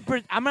 I'm not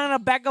gonna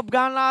back up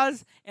gun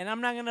laws, and I'm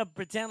not gonna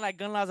pretend like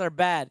gun laws are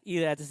bad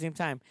either at the same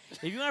time.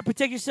 If you wanna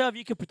protect yourself,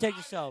 you can protect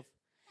yourself.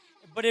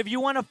 But if you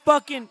wanna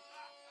fucking,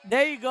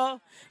 there you go.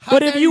 How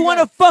But if dare you you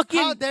wanna guys? fucking,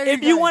 How dare you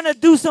if you guys? wanna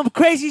do some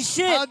crazy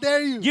shit, How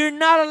dare you? you're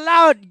not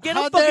allowed. Get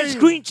How a dare fucking you?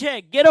 screen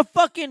check. Get a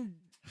fucking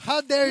How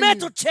dare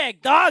mental you?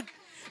 check, dog.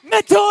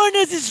 Mental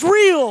illness is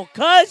real,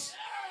 cuz.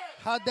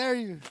 How dare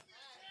you?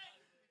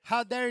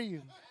 How dare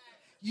you?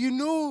 You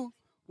knew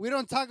we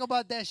don't talk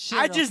about that shit.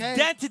 I just okay?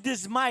 dented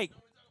this mic,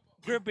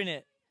 gripping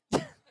it.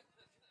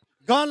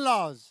 Gun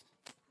laws.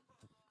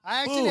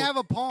 I actually Ooh. have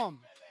a poem.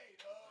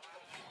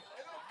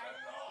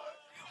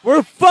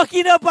 We're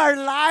fucking up our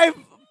live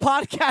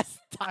podcast.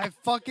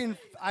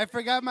 I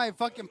forgot my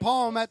fucking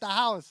poem at the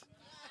house.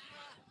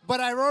 But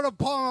I wrote a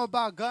poem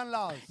about gun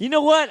laws. You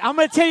know what? I'm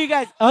gonna tell you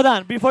guys. Hold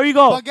on, before you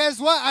go. But guess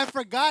what? I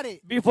forgot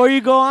it. Before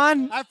you go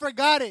on. I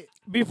forgot it.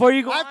 Before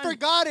you go I on.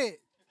 forgot it.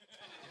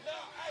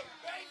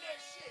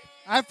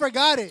 I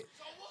forgot it.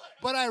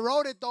 But I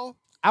wrote it though.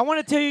 I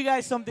want to tell you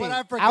guys something. But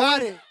I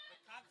forgot it.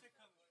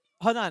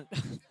 Hold on.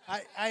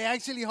 I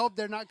actually hope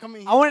they're not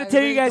coming here. I want to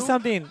tell you really guys do.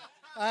 something.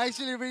 I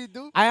actually really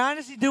do. I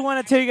honestly do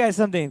want to tell you guys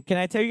something. Can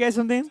I tell you guys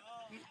something?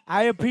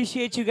 I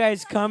appreciate you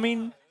guys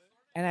coming,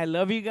 and I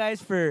love you guys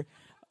for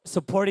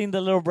supporting the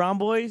Little Brown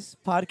Boys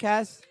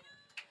podcast.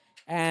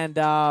 And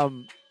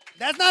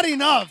That's not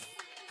enough.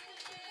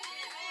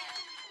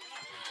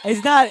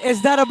 it's not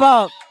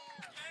about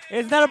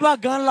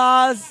gun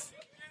laws.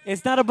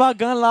 It's not about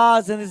gun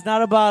laws, and it's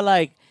not about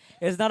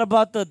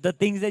the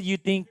things that you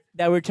think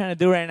that we're trying to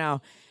do right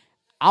now.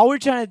 All we're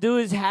trying to do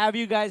is have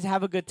you guys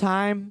have a good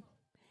time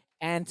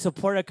and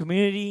support our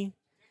community.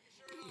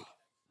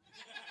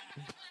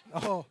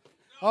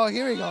 Oh,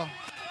 here we go.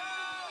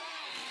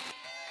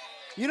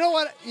 You know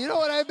what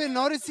I've been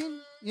noticing?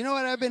 You know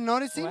what I've been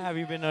noticing? What have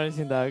you been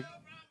noticing, dog?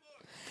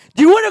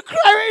 Do you want to cry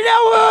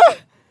right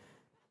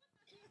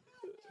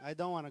now? I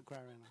don't want to cry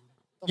right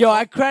now. Yo,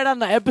 I cried on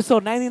the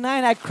episode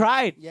 99. I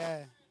cried.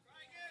 Yeah.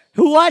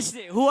 Who watched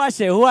it?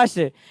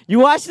 You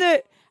watched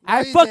it?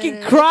 I you fucking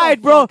didn't. Get cried,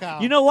 the bro. fuck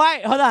out. You know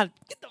why? Hold on.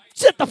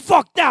 Shut the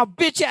fuck down,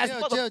 bitch ass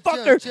Chill,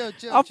 motherfucker.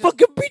 chill, I'll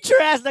fucking beat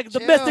your ass like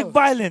domestic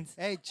violence.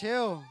 Hey,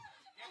 chill.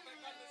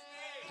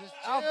 Just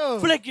I'll chill.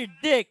 flick your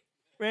dick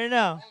right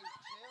now.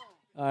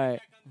 All right.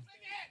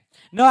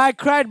 No, I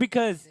cried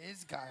because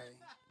This guy.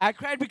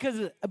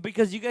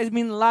 because you guys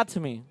mean a lot to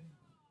me.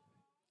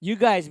 You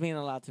guys mean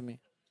a lot to me.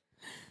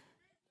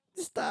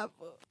 Stop.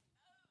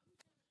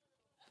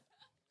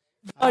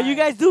 Oh, you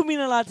guys do mean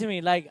a lot to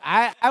me. Like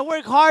I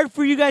work hard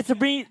for you guys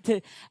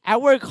I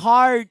work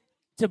hard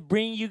to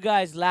bring you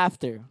guys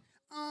laughter.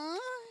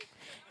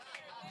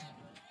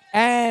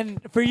 And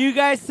for you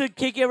guys to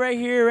kick it right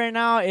here, right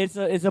now, it's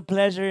a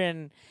pleasure,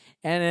 and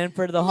then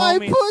for the My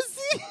homies.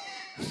 pussy.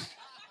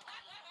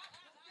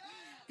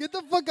 Get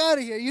the fuck out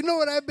of here. You know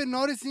what I've been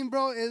noticing,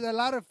 bro, is a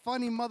lot of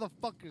funny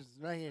motherfuckers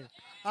right here.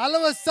 All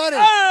of a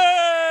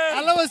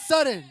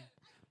sudden,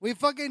 we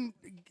fucking,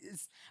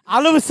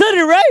 All of a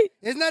sudden, right?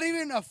 it's not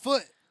even a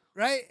foot,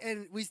 right?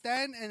 And we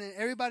stand and then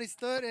everybody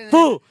stood and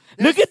Fool,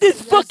 there's- look at this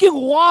there's- fucking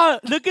wall.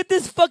 Look at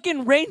this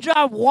fucking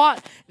raindrop wall.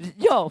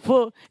 Yo,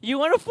 fool, you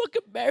wanna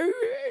fucking marry me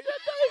right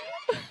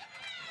now?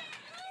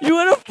 You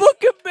wanna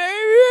fucking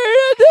marry me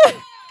right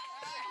now?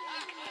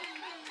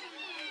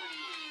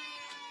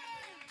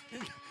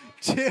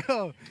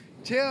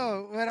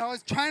 Chill. What I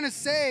was trying to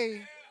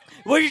say,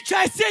 What you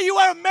trying to say? You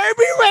wanna marry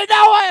me right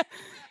now?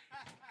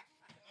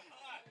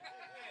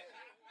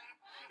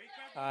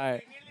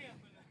 Alright.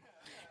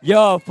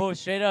 Yo, fool,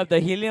 straight up, the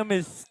helium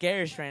is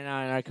scarce right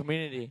now in our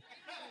community.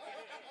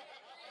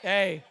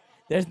 Hey,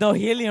 there's no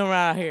helium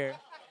around here.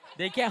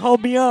 They can't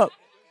hold me up.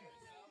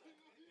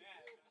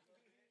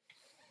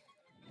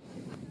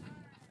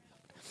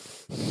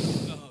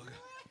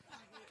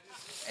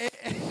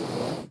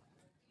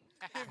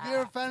 if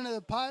you're a fan of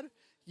the pod,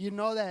 you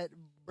know that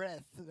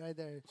breath right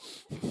there.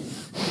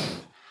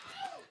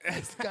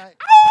 This guy,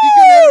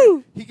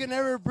 he can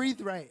never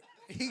breathe right.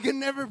 He can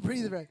never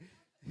breathe right.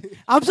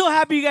 I'm so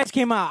happy you guys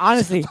came out,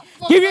 honestly.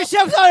 Give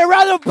yourselves a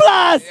round of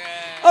applause.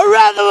 A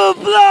round of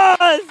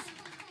applause.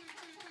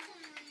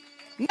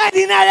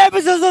 99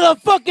 episodes of the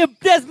fucking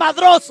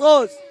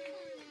Desmadrosos.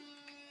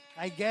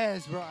 I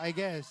guess, bro. I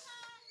guess.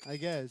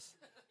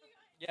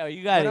 Yo,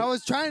 you got But I it.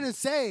 was trying to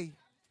say.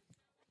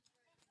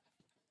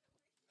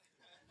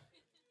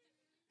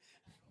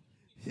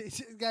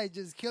 This guy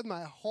just killed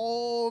my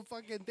whole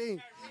fucking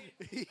thing.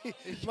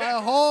 My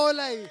whole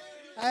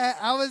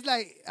I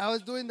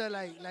was doing the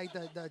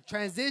the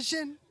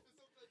transition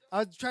I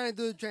was trying to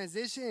do the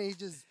transition, and he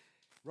just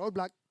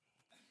roadblock.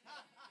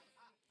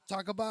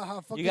 Talk about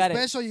how fucking got it.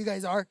 special you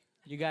guys are.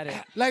 You got it.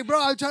 Like,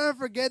 bro, I'm trying to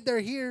forget they're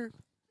here,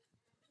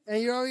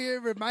 and you're over here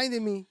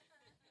reminding me.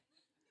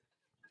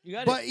 You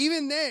got But it.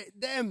 even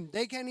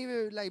they can't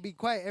even like be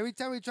quiet. Every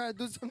time we try to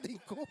do something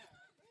cool,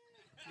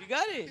 You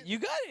got it. You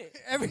got it.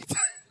 every time.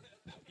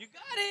 You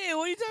got it.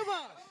 What are you talking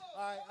about?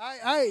 All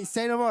right,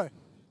 say no more.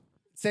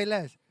 Say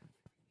less.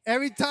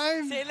 Every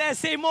time. Say less.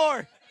 Say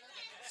more.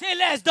 Say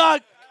less,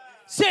 dog.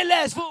 Say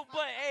less, fool.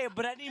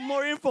 But I need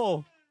more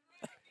info.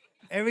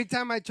 Every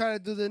time I try to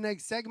do the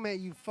next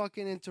segment, you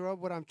fucking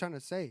interrupt what I'm trying to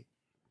say.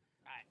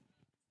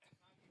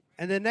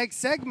 And the next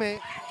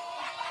segment,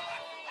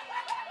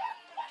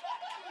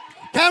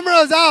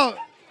 cameras out.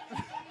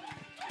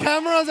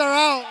 Cameras are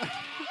out.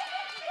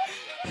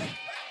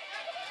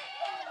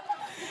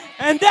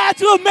 And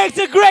that's what makes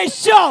a great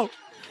show.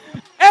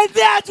 And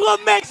that's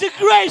what makes a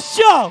great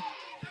show.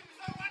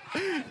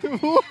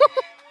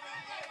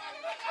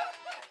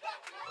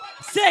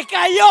 Se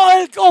cayó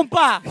el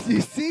compa.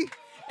 You see?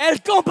 El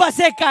compa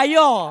se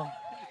cayó.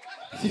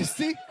 You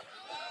see?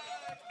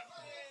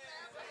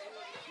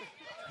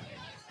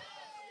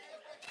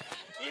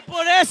 Y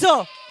por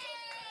eso,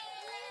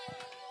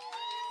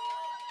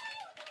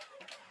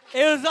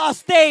 it was all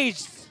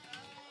staged.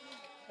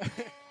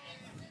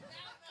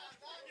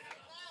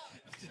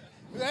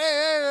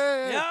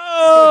 Hey.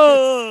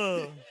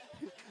 Yo!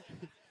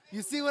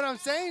 You see what I'm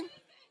saying?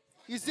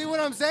 You see what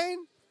I'm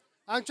saying?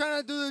 I'm trying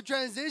to do the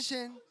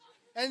transition,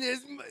 and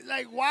it's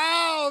like,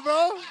 wow,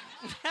 bro.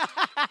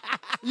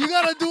 You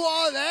gotta do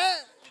all that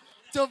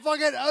to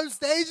fucking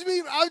upstage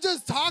me? I'm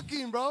just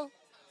talking, bro.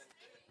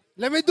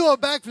 Let me do a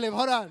backflip.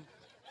 Hold on.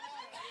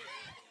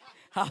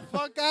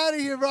 Fuck out of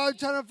here, bro. I'm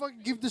trying to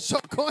fucking keep the show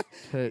going.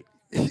 Hey.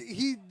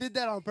 He did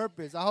that on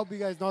purpose. I hope you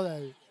guys know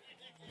that.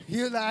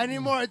 He was like, I need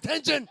more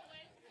attention.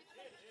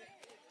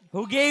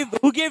 Who gave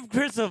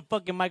Chris a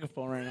fucking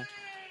microphone right now?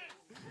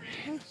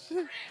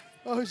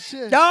 Oh,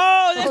 shit.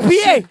 No, that's Oh, PA.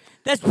 shit.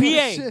 That's Oh, PA.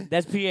 shit.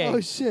 That's PA.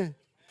 Oh, shit.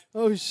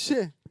 Oh,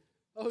 shit.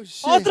 Oh,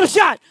 shit. Otro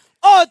shot.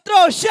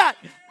 Otro shot.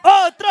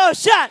 Otro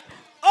shot.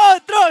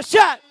 Otro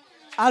shot.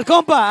 Al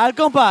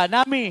compa,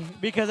 not me,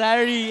 because I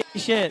already ate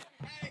shit.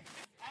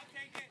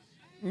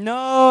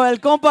 No, el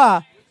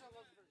compa.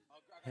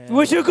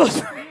 We should go.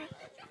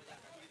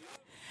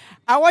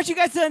 I want you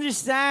guys to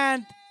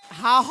understand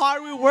how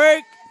hard we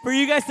work for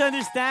you guys to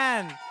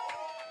understand.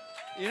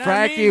 You know what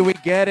I Frankie, mean? we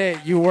get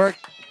it. You work.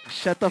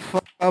 Shut the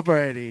fuck up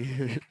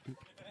already.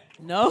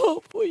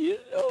 No, boy, you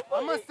know,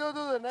 I'm going to still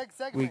do the next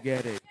segment. We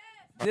get it.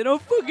 they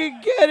don't fucking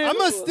get it. I'm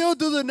going to still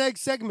do the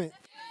next segment.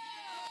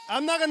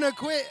 I'm not going to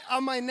quit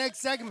on my next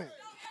segment.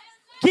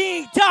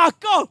 King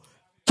Taco,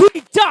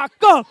 King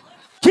Taco,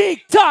 King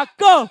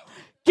Taco,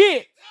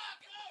 King.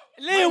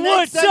 My Linwood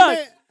next sucks.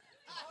 segment.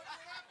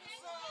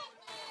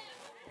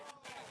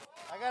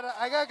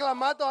 I got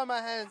clamato on my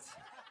hands.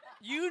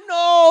 You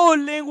know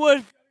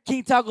Linwood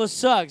King Taco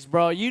sucks,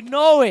 bro. You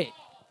know it.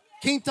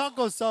 King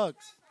Taco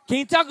sucks.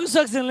 King Taco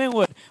sucks in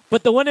Linwood.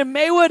 But the one in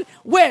Maywood,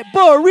 wet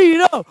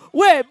burrito,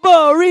 wet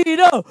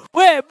burrito,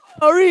 wet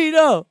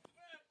burrito.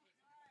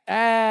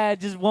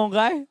 Just one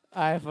guy? All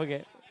right, fuck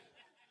it.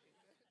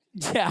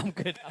 Yeah, I'm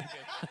good.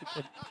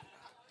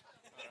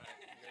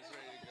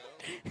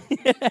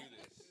 Here,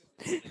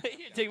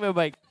 take my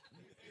mic.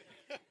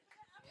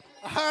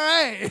 All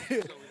right.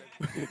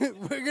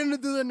 We're going to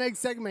do the next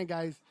segment,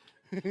 guys.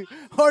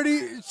 Or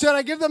should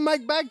I give the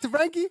mic back to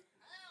Frankie?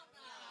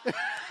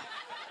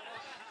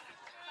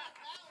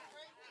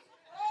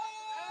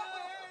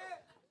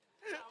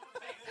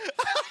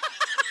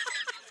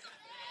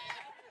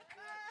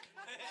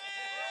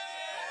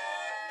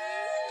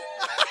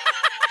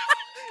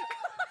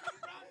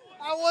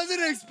 I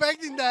wasn't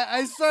expecting that.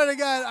 I swear to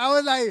God. I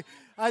was like,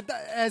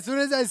 as soon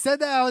as I said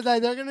that, I was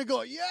like, they're going to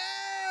go, yeah.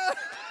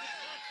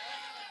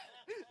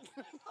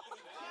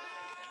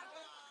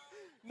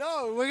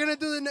 No, we're going to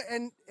do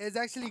and it's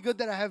actually good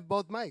that I have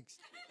both mics.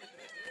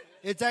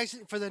 It's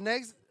actually for the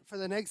next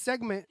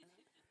segment,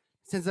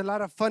 since a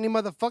lot of funny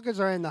motherfuckers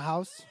are in the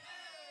house.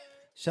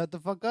 Shut the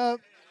fuck up.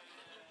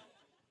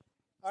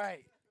 All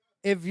right.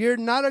 If you're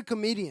not a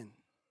comedian,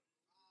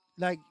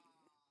 like,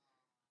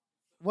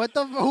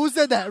 who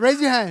said that?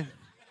 Raise your hand.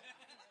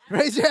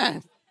 Raise your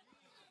hand.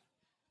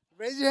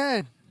 Raise your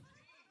hand.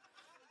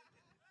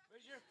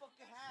 Raise your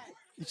fucking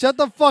hand. Shut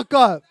the fuck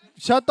up.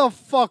 Shut the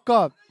fuck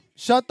up.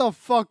 Shut the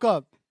fuck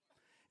up.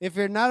 If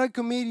you're not a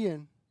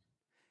comedian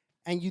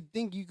and you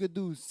think you could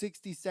do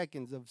 60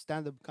 seconds of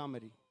stand-up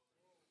comedy,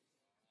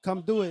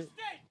 come do it.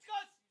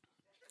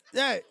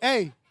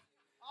 Hey.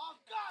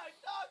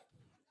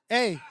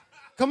 Hey,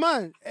 come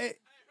on. Hey.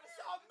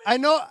 I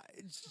know.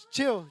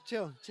 Chill.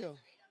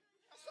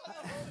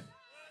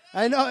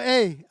 I know.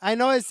 Hey, I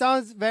know it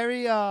sounds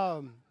very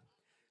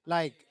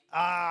like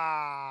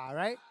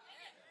right?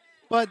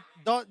 But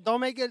don't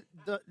make it.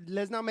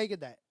 Let's not make it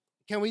that.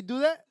 Can we do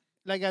that?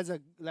 Like as a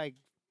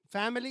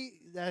family?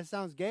 That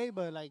sounds gay,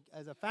 but like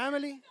as a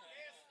family?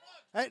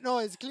 No,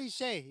 it's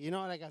cliche. You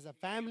know, like as a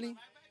family.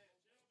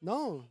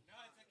 No.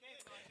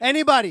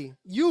 Anybody?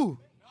 You.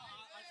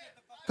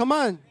 Come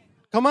on.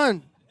 Come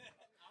on.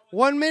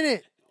 1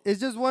 minute. It's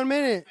just 1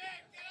 minute.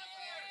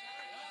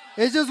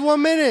 It's just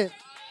 1 minute.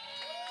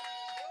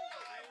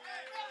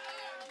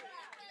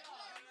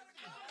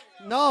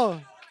 No.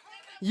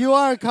 You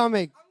are a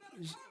comic.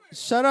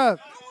 Shut up.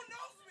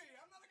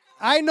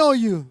 I know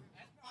you.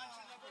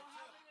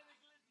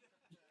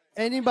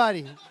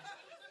 Anybody?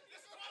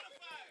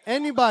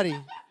 Anybody?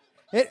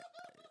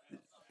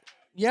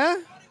 Yeah?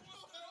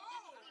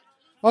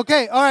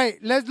 Okay, all right.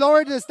 Let's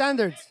lower the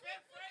standards.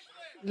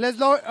 Let's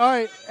lower. All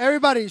right,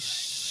 everybody.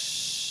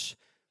 Shh.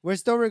 We're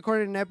still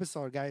recording an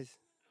episode, guys.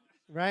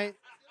 Right?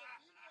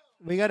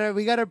 We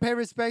gotta pay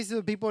respect to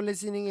the people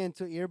listening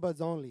into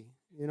earbuds only.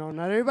 You know,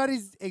 not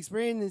everybody's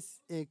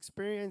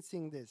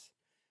experiencing this.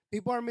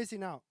 People are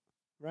missing out,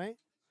 right?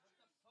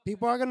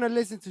 People are gonna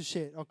listen to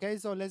shit. Okay,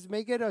 so let's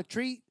make it a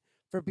treat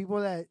for people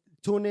that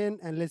tune in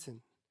and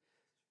listen.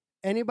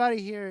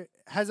 Anybody here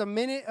has a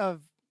minute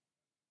of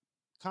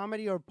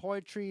comedy or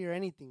poetry or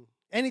anything?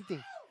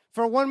 Anything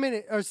for 1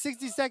 minute or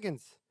 60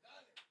 seconds.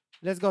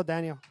 Let's go,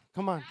 Daniel.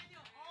 Come on.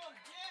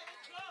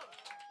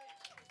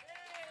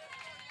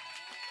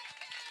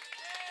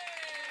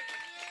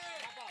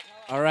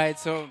 All right,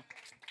 so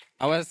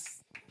I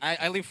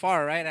live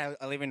far, right?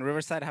 I live in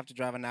Riverside. I have to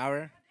drive an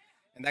hour,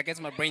 and that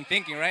gets my brain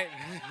thinking, right?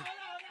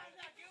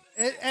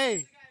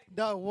 Hey,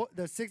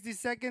 the 60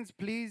 seconds,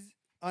 please,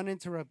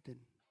 uninterrupted.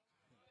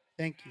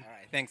 Thank you. All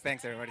right, thanks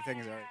everybody. Thanks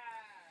everybody.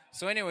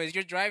 So, anyways,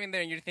 you're driving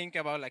there and you're thinking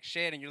about like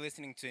shit, and you're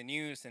listening to the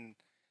news, and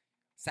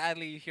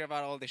sadly you hear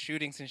about all the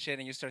shootings and shit,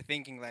 and you start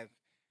thinking like,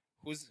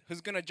 who's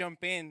gonna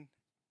jump in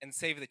and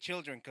save the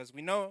children? Because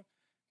we know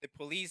the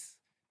police,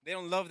 they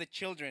don't love the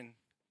children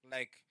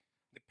like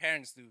the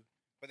parents do,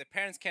 but the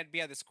parents can't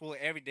be at the school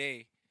every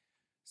day.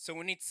 So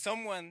we need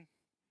someone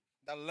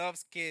that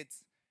loves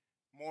kids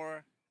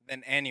more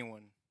than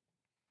anyone.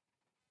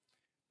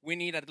 We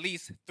need at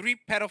least 3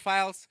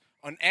 pedophiles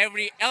on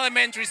every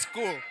elementary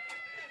school.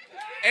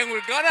 And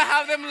we're gonna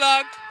have them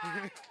logged.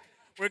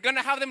 We're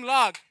gonna have them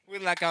logged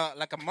with like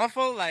a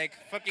muffle, like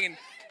fucking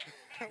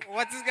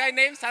what's this guy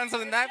name? Sounds of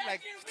the Knife,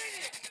 like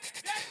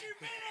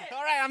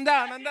all right, I'm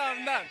done.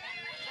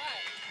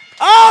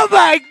 Oh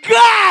my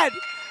God!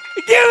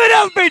 Give it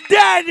up for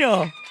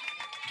Daniel!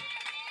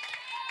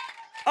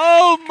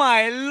 Oh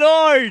my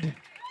Lord!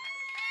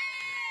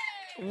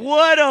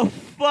 What a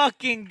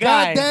fucking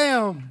guy!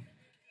 Goddamn.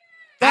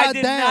 I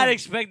did not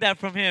expect that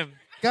from him.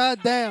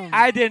 Goddamn.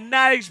 I did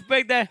not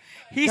expect that.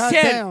 He said,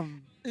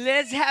 Goddamn.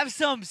 let's have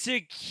some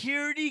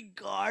security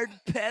guard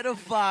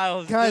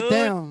pedophiles, dude.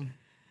 Goddamn.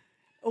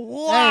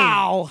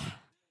 Wow.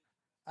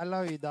 I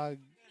love you, dog.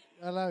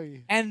 I love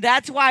you. And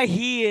that's why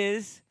he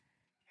is.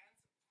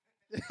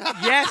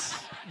 Yes,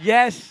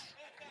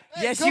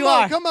 you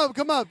are. Come up.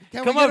 Can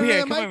Come we up get here, another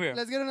come mic? up here.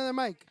 Let's get another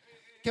mic.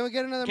 Can we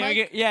get another Can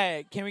we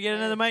mic? can we get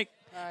another mic?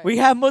 All right. We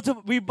have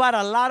multiple. We bought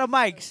a lot of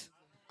mics.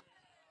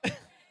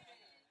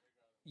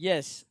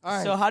 Yes. All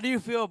right. So how do you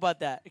feel about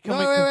that? Wait. All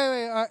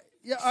right.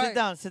 Yeah, all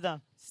right. Sit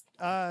down.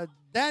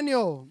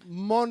 Daniel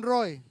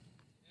Monroy.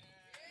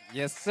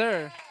 Yes,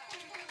 sir.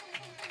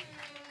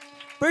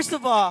 First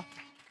of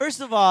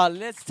all,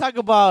 let's talk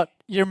about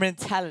your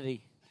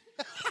mentality.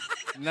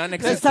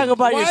 Non-existent. Let's talk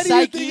about your Why do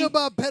you psyche. think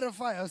about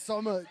pedophiles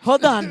so much?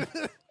 Hold on.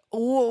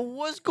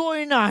 What's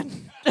going on?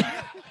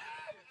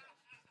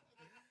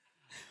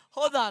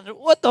 Hold on.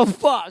 What the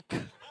fuck?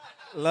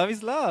 Love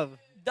is love.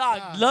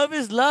 Dog, love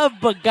is love,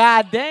 but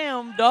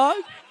goddamn, dog.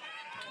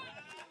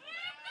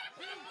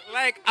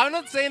 Like, I'm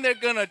not saying they're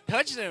gonna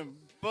touch them,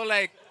 but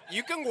like,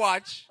 you can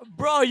watch.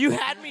 Bro, you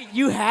had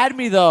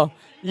me though.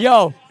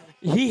 Yo,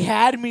 he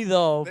had me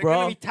though, They're bro.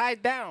 gonna be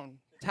tied down.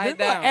 Tied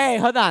down. Hey,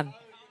 hold on.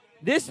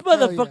 This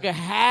motherfucker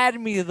had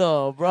me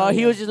though, bro.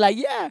 He was just like,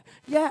 yeah,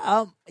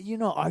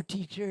 our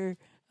teacher,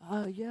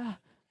 yeah.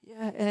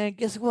 And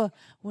guess what?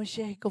 When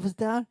shit goes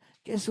down,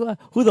 guess what?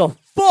 Who the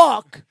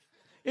fuck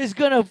is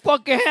gonna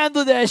fucking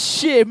handle that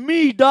shit?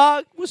 Me,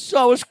 dog. What's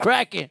up? What's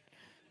cracking?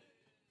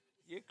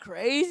 You're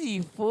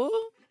crazy, fool.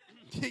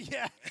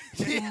 yeah.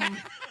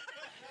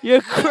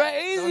 You're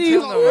crazy,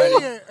 tell fool.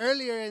 nobody.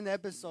 Earlier in the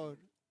episode,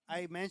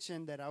 I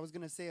mentioned that I was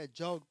gonna say a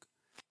joke,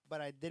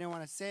 but I didn't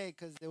want to say it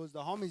because it was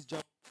the homies'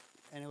 joke,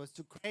 and it was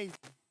too crazy.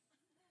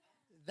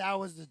 That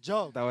was the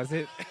joke. That was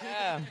it.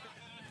 Yeah.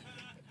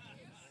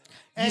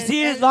 And- You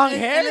see his and- long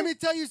and- hair? And let me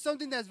tell you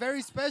something that's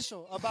very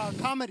special about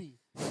comedy.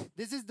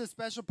 This is the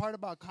special part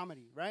about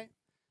comedy, right?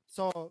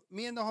 So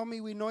me and the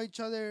homie, we know each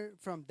other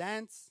from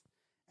dance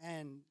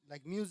and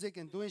like music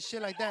and doing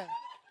shit like that.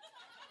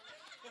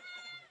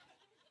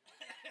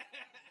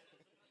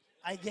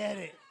 I get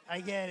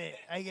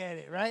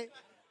it, right?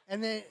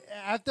 And then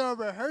after a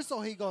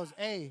rehearsal, he goes,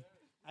 "Hey,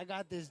 I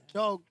got this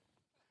joke,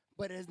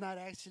 but it's not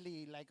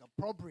actually like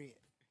appropriate.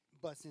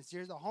 But since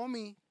you're the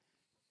homie,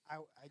 I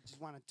just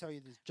want to tell you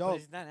this But joke."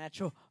 it's not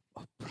natural.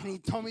 And he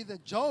told me the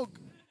joke.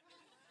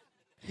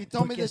 He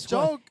told me the Guess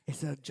what? joke,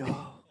 It's a joke.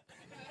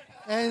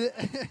 and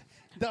the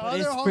But other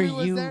it's for homie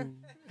was you. there.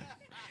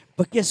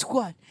 But guess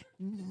what?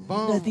 Boom.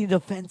 Nothing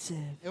offensive.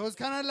 It was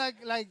kind of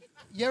like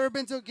you ever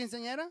been to a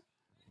quinceañera?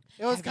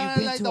 It was Have you kind of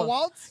been like to the a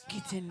waltz.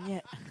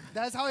 Quinceañera?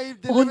 That's how he Un,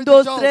 delivered the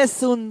dos, joke.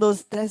 tres, un,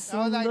 dos, tres, I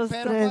was un, like, dos,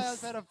 pedophiles,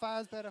 tres.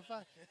 pedophiles,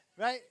 pedophiles.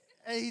 Right?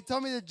 And he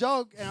told me the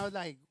joke, and I was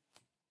like,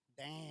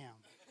 damn.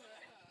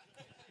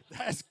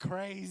 That's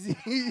crazy.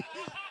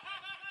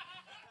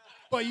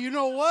 But you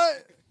know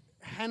what?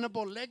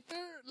 Hannibal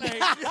Lecter?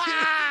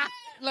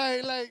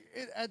 Like,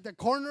 at the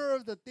corner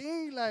of the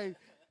thing, like,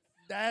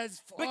 that's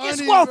funny, But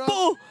guess what, bro.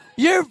 fool?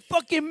 You're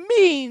fucking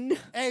mean.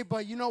 Hey,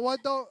 but you know what,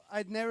 though?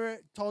 I'd never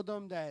told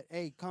him that,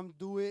 hey, come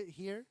do it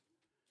here.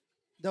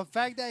 The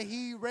fact that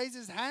he raised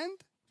his hand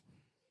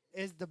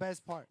is the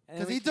best part.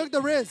 Because he took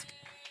the risk.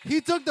 He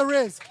took the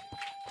risk.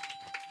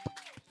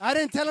 I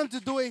didn't tell him to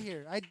do it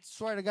here. I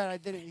swear to God, I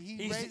didn't.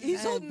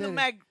 He's holding the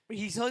mic.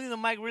 He's holding the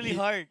mic really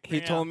hard. He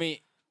right now. told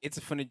me it's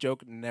a funny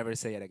joke. Never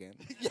say it again.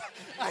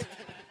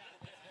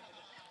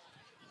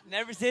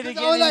 Never say it I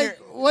again. was In like,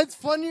 your, what's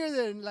funnier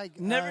than like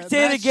never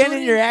say it mass again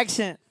in your shootings?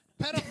 accent.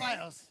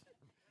 Pedophiles.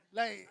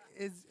 Like,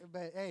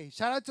 but hey,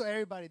 shout out to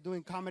everybody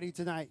doing comedy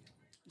tonight.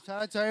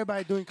 Shout out to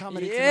everybody doing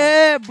comedy tonight.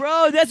 Yeah,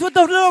 bro, that's what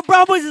the Little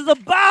Brown Boys is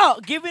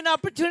about. Giving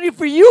opportunity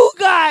for you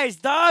guys,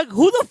 dog.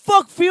 Who the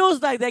fuck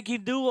feels like they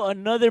can do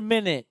another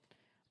minute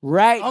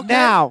right Okay.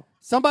 now?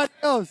 Somebody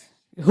else.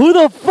 Who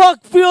the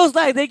fuck feels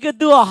like they could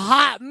do a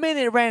hot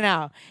minute right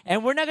now?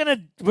 And we're not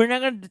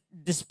gonna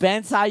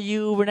dispense on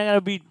you. We're not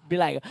gonna be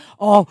like,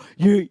 oh,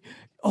 you,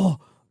 oh.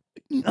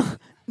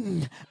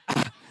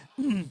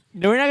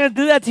 No, we're not gonna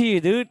do that to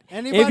you, dude. If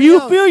Anybody you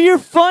else? feel you're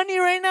funny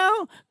right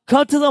now,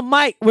 come to the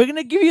mic. We're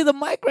gonna give you the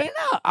mic right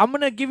now. I'm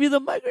gonna give you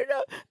the mic right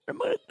now. I'm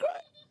gonna cry.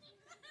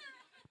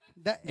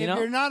 That, You if know?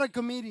 you're not a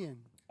comedian,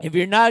 If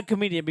you're not a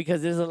comedian,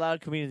 because there's a lot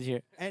of comedians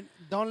here. and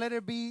don't let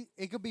it be,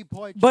 it could be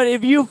poetry. But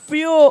if you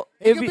feel,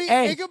 it if could you, be,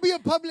 hey, it could be a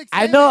public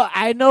I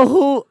statement. know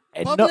who.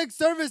 Public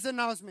service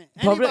announcement.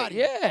 Anybody.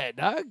 Yeah,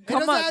 dog. It Come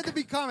doesn't on, have to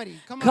be comedy.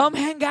 Come come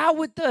on. hang out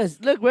with us.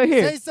 Look right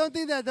here. Say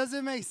something that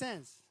doesn't make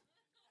sense.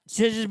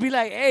 So just be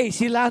like, hey,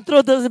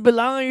 cilantro doesn't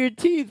belong on your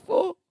teeth,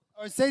 fool.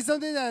 Or say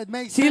something that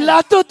makes sense.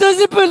 Cilantro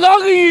doesn't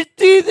belong on your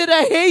teeth, and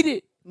I hate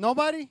it.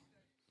 Nobody?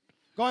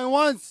 Going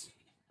once.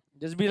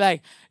 Just be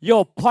like,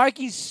 yo,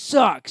 parking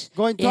sucks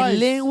Going in twice.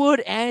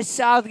 Linwood and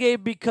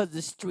Southgate because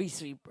the street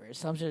sweeper,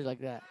 some shit like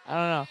that. I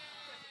don't know.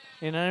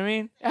 You know what I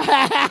mean?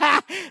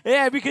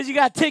 Yeah, because you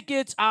got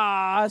tickets.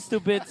 Ah,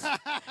 stupid.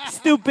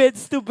 Stupid.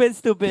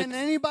 Can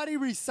anybody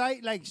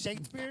recite like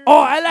Shakespeare? Oh,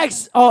 I like,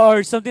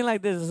 or something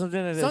like this, or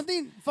something like this.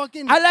 Something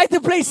fucking. I like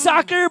to play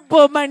soccer,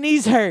 but my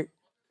knees hurt.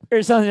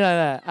 Or something like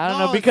that. I don't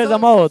know, because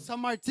some, I'm old.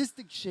 Some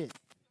artistic shit.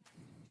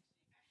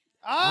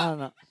 I Ah, don't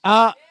know.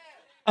 ah,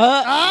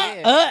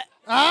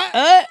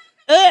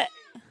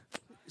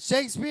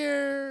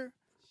 Shakespeare,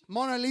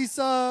 Mona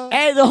Lisa,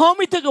 Hey, the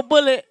homie took a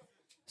bullet.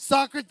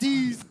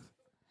 Socrates.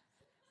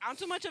 I'm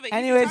too much of a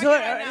Anyway, easy so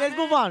target right now, let's man.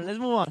 move on. Let's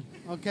move on.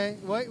 Okay,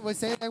 wait,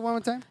 say it like one more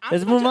time. I'm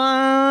Let's too much move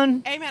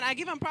on. Hey man, I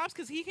give him props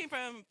because he came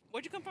from.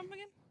 Where'd you come from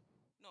again?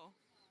 No,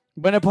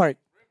 Buena Park.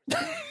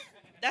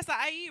 that's the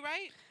IE,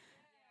 right?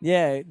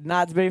 Yeah,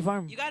 Knott's Berry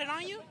Farm. You got it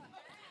on you.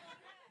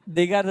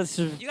 They got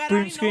the You got it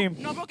on Supreme you. Scream.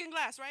 No broken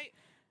glass, right?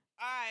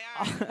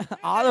 All right.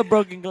 All the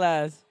broken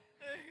glass.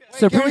 Wait,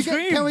 Supreme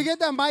Scream. can we get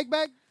that mic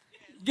back?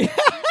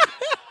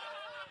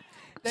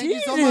 Thank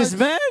you so Jesus, much.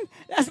 man.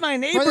 That's my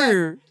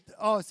neighbor.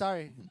 Oh,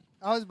 sorry.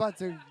 I was about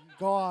to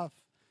go off.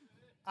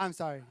 I'm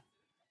sorry.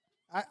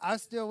 I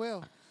still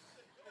will.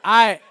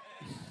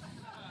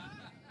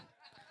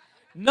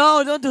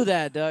 No, don't do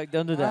that, Doug.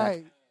 Don't do All that.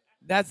 right.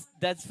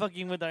 That's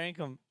fucking with our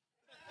income.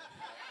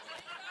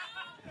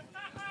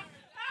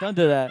 Don't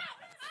do that.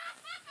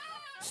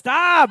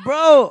 Stop,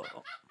 bro.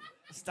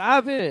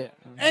 Stop it.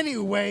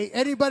 Anyway,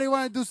 anybody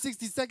want to do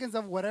 60 seconds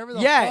of whatever the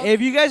Yeah, fuck?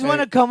 if you guys want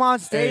to Hey, come on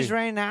stage hey.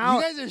 right now.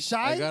 You guys are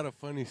shy? I got a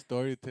funny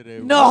story today.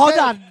 No, hold Okay.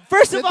 on.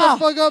 First of Get all,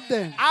 the fuck up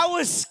then. I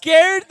was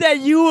scared that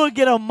you would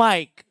get a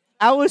mic.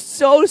 I was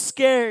so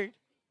scared.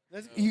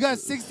 You got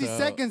 60 So-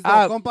 seconds though,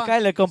 Ah, compa.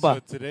 cállate, So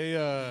compa.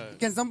 today,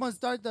 Can someone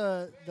start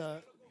the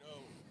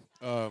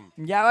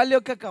Ya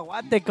valió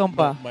cacahuate,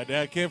 compa. my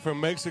dad came from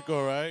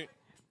Mexico, right?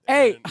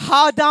 Hey,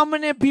 how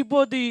dominant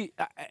people do you...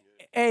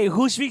 hey,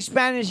 who speaks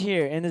Spanish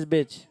here in this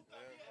bitch?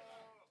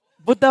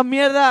 Puta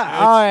mierda.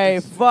 All right,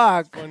 it's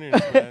fuck. Funny in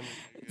Spanish.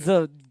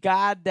 So,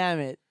 god damn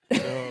it.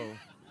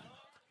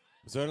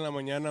 So en la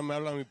mañana me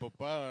habla mi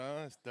papá,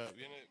 ¿verdad?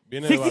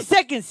 Viene 60 de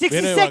seconds, 60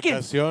 viene de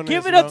seconds. vacaciones,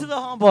 Give it up ¿no? to the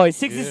homeboy.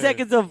 60 Yeah.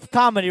 seconds of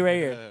comedy right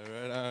here.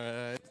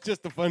 Right. It's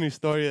just a funny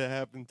story that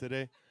happened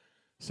today.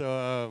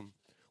 So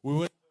we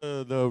went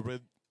to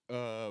the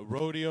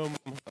rodeo, what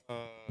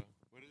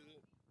is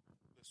it?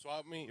 The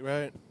swap meet,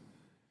 right?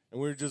 And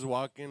we were just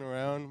walking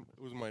around.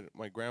 It was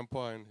my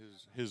grandpa and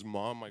his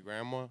mom, my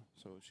grandma.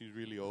 So she's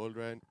really old,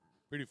 right?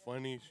 Pretty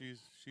funny.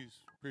 She's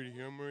pretty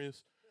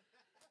humorous.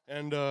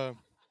 And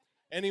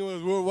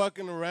anyways, we were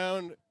walking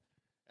around,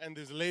 and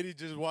this lady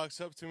just walks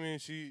up to me,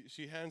 and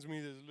she hands me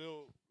this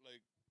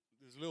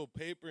little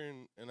paper,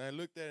 and I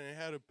looked at it, and it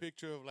had a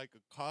picture of like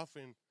a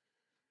coffin.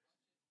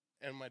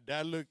 And my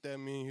dad looked at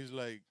me, and he's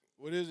like,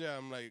 "What is it?"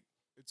 I'm like,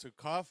 it's a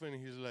coffin.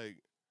 He's like,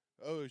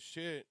 oh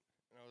shit.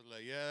 And I was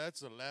like, yeah, that's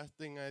the last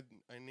thing I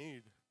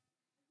need.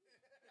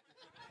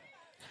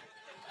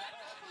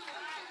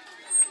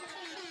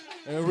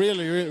 And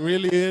really,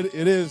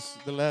 it is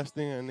the last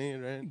thing I need,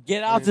 right?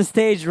 Get off the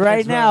stage right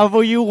That's now, right.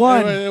 bro. You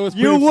won. Anyway, it was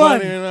You pretty won.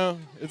 funny, you know.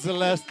 It's the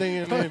last thing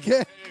you need. Okay.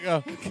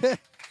 There you go.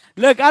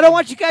 Look, I don't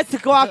want you guys to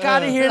go out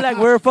of here like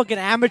we're fucking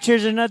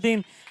amateurs or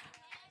nothing.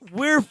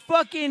 We're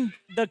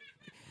the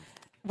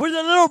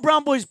Little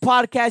Brown Boys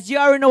podcast. You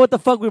already know what the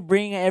fuck we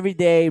bring every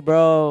day,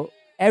 bro.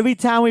 Every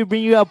time we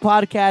bring you a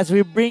podcast,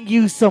 we bring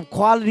you some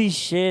quality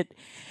shit.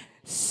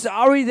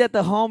 Sorry that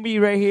the homie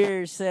right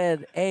here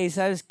said, hey,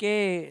 ¿sabes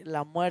qué?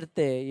 La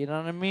muerte. You know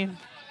what I mean?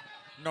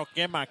 No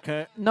quema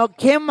cut. No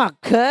quema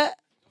cut.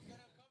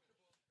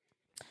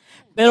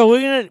 Pero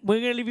we're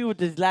gonna leave you with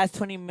this last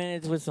 20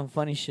 minutes with some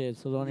funny shit,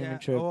 so don't even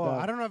trip. Oh,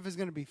 dog. I don't know if it's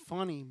gonna be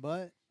funny,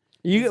 but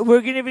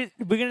We're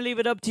gonna leave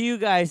it up to you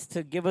guys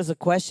to give us a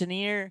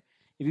questionnaire.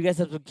 If you guys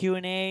have some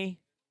Q&A.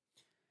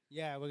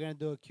 yeah, we're gonna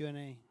do a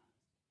Q&A.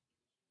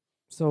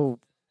 So,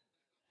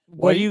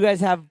 what do you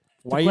guys have?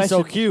 Why are you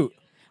so question? cute?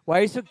 Why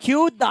are you so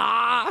cute?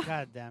 Ah!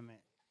 God damn it!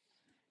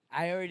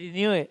 I already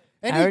knew it.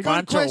 Any I already- good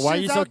Pancho, why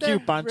questions you so out there?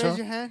 cute, Pancho? Raise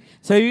your hand.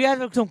 So you guys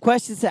have some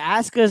questions to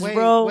ask us, Wait,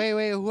 bro.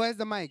 wait. Who has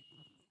the mic?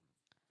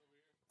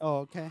 Oh,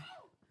 okay.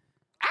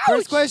 Ouch!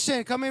 First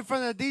question coming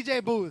from the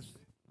DJ booth.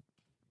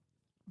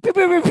 Pew,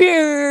 pew, pew,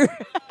 pew.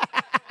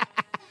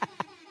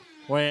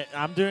 Wait,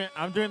 I'm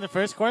doing the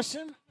first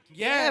question.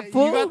 Yeah,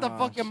 fool. you got the Oh,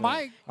 fucking shit.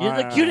 mic. You're the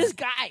Alright. cutest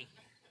guy.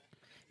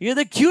 You're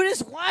the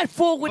cutest one,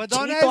 fool, with But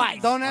don't chinito eyes.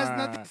 ask, don't ask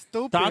nothing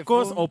stupid.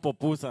 Tacos fool. or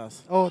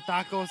pupusas? Oh,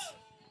 tacos.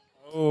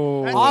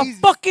 Oh. That's All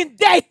easy. fucking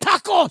day,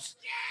 tacos.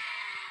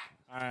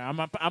 All right, I'm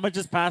gonna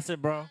just pass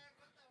it, bro.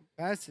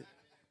 Pass it.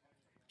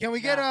 Can we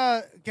get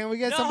No,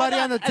 somebody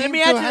hold on the team Let me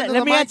to answer that. handle Let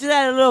the me mic? answer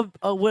that a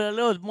little with a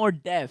little more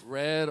depth.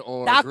 Red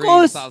or Tacos.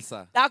 green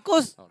salsa?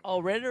 Tacos.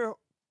 Oh, red or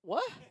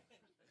what?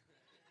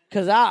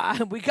 Cause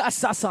we got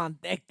salsa on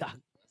deck, dog.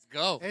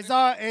 Let's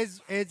go.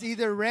 It's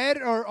either red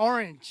or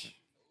orange.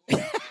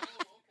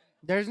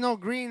 There's no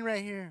green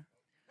right here.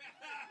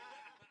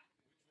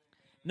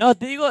 No,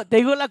 te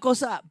digo la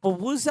cosa.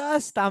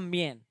 Pupusas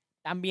también.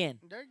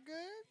 They're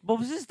good.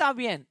 Pupusas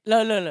también.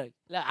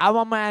 Look. I'm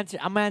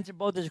gonna answer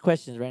both those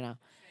questions right now.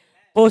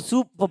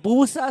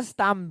 Pupusas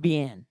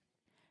también.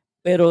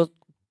 Pero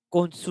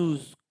con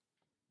sus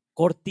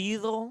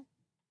cortido,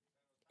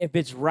 if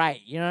it's right,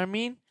 you know what I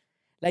mean?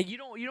 Like you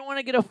don't want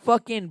to get a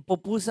fucking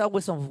pupusa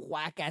with some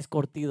whack ass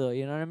cortido,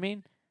 you know what I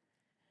mean?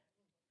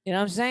 You know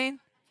what I'm saying?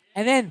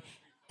 And then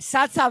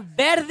salsa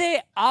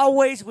verde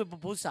always with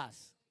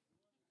pupusas.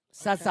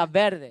 Salsa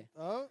verde.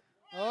 Oh.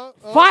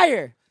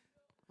 Fire.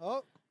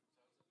 Oh.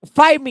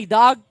 Fight me,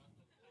 dog.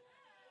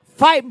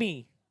 Fight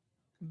me.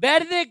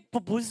 Verde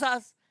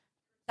pupusas,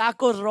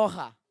 tacos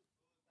roja.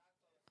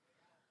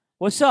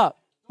 What's up?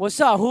 Who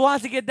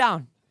wants to get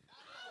down?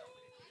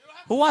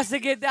 Who wants to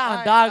get down,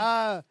 All dog?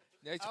 right,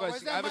 Next where's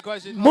question. that I have a mic?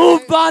 question.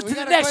 Move okay, on we to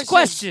the got a next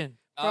question.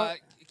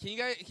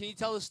 Can you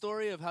tell the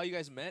story of how you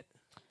guys met?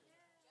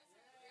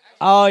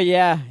 Oh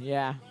yeah.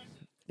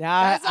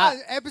 That's I-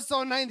 on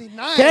episode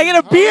 99. Can I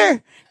get a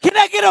beer? Can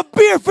I get a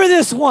beer for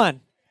this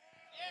one?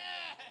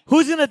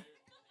 Who's gonna?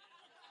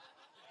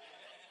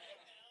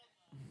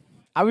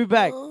 I'll be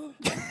back.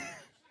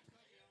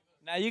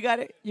 Now you got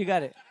it.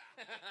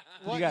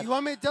 What, got you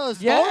want me to tell a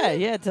story?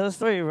 Yeah. Tell the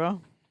story,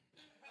 bro.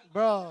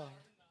 Bro. All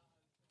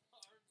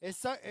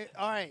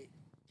right.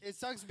 It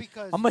sucks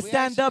because I'm gonna we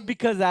stand up actually-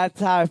 because that's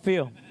how I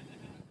feel.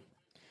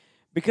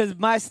 Because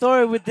my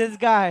story with this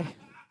guy,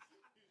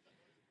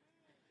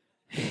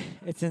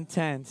 it's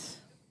intense.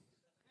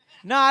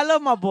 No, I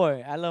love my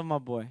boy.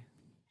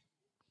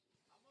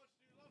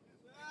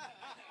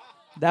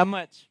 That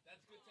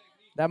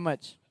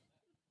much.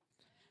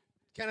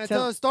 Can I Tell-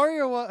 tell a story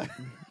or what?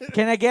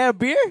 Can I get a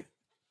beer?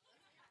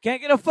 Can I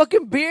get a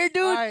fucking beer,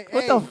 dude? Alright,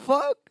 What the hey.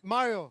 fuck?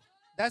 Mario,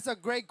 that's a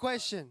great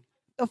question.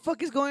 The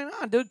fuck is going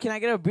on, dude? Can I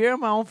get a beer on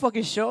my own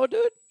fucking show,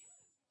 dude?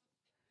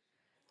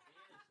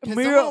 Can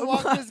Miro- someone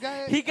walk this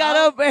guy he got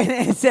out? up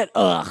and said,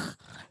 ugh.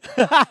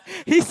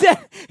 he's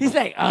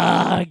like,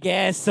 I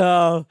guess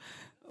so.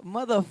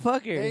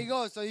 Motherfucker. There you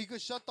go. So you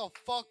could shut the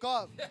fuck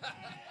up.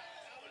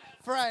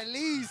 For at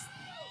least,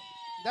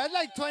 that's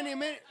like 20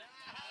 minutes.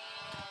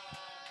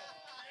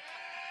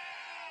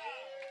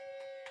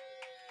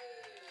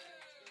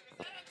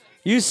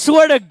 You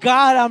swear to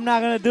God I'm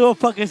not gonna do a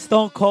fucking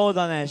Stone Cold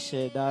on that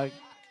shit, dog.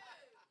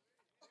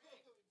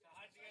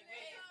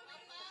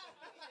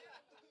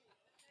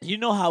 You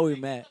know how we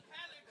met.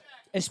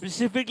 And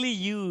specifically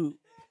you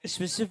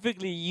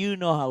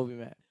know how we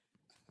met.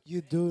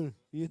 You do.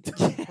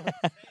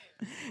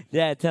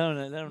 Yeah, tell him.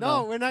 Let him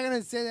No, know. we're not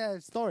gonna say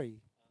that story.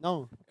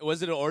 No.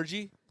 Was it an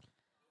orgy?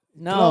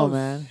 No, Close.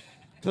 man.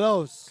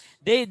 Close.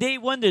 They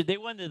wondered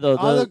though.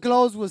 All the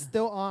clothes was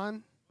still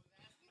on.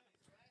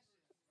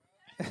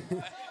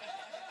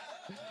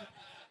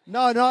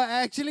 No,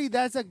 actually,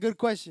 that's a good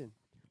question.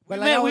 But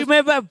like I we was-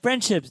 met by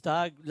friendships,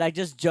 dog. Like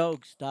just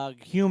jokes,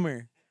 dog.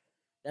 Humor.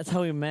 That's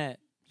how we met.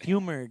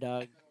 Humor,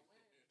 dog.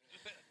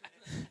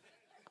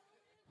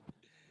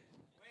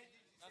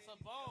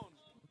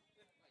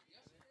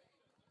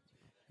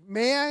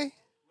 May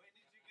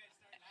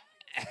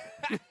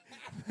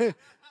I?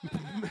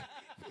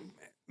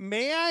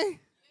 May I?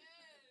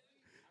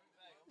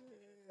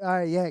 All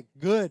right, yeah,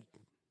 good.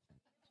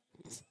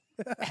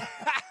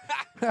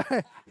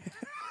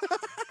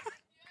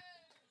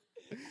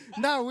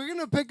 Now we're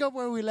gonna pick up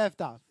where we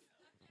left off.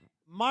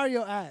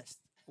 Mario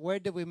asked, "Where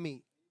did we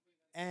meet?"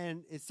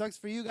 And it sucks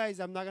for you guys.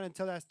 I'm not gonna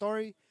tell that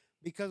story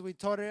because we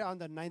told it on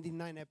the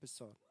 99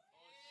 episode.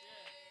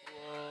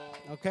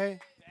 Okay,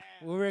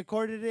 we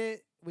recorded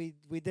it. We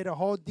did a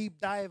whole deep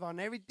dive on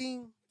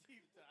everything.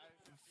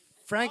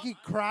 Frankie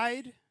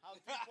cried. How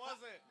deep was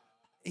it?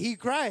 He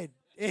cried.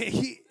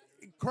 He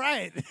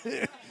cried.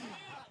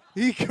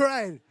 He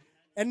cried.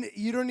 And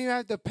you don't even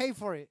have to pay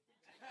for it.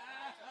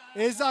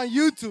 It's on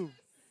YouTube.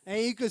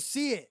 And you could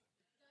see it.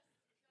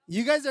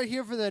 You guys are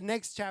here for the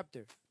next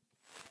chapter.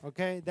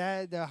 Okay?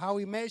 The how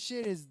we met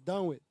shit is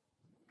done with.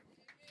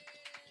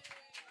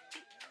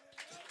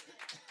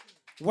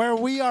 Where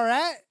we are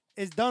at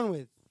is done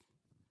with.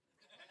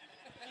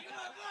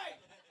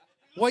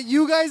 What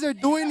you guys are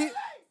doing here.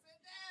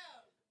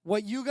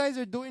 What you guys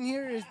are doing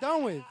here is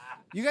done with.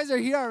 You guys are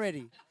here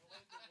already.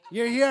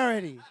 You're here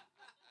already.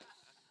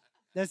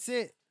 That's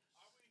it.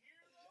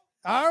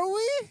 Are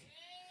we?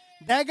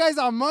 That guy's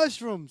on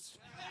mushrooms.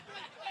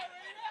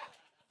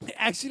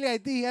 Actually, I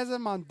think he has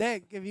them on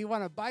deck. If you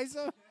want to buy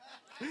some.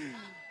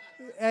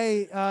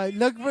 Hey,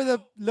 look for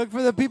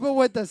the people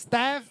with the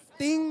staff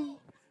thing,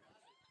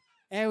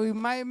 and we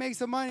might make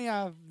some money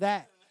off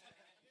that.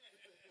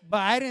 But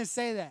I didn't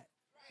say that.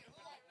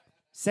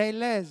 Say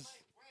less.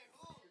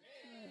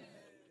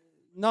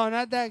 No,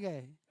 not that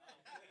guy.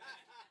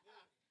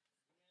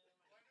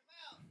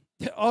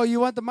 Oh, you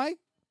want the mic?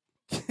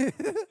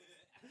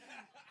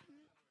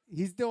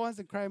 He still wants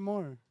to cry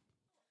more.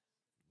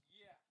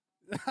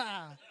 No,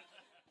 I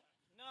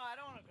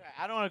don't want to cry.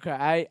 I don't want to cry.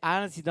 I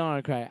honestly don't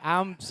want to cry.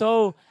 I'm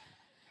so.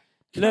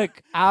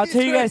 Look, I'll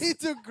tell you guys. He's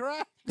ready to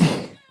cry.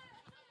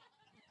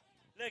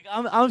 Look,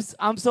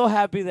 I'm so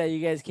happy that you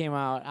guys came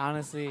out.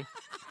 Honestly,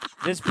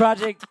 this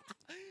project.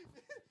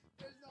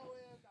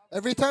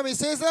 Every time he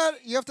says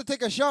that, you have to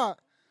take a shot.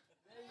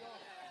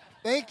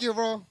 Thank you,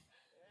 bro.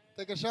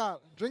 Take a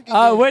shot. Drink it.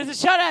 Where's the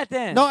shot at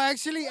then? No,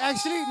 actually,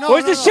 no.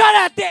 Where's no, the no. shot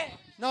at then?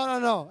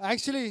 No.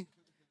 Actually,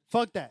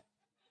 fuck that.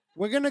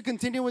 We're gonna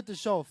continue with the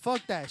show.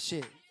 Fuck that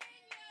shit.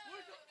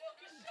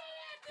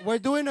 We're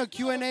doing a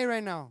Q&A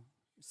right now.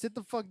 Sit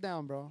the fuck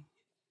down, bro.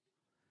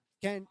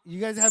 Can you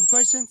guys have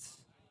questions?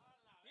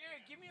 Here,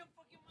 give me a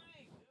fucking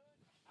mic, dude.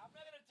 I'm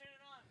not gonna turn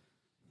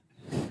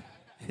it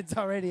on. It's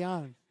already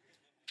on.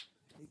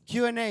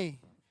 Q&A. Can I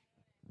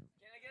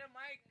get a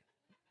mic?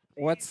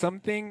 What's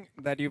something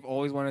that you've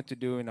always wanted to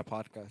do in a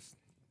podcast?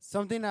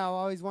 Something I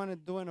always want to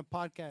do in a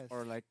podcast.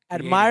 Or like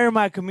Admire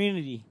my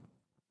community.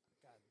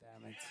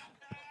 Damn it.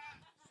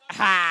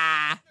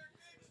 Ha!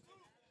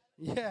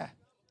 Yeah.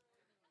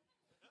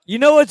 You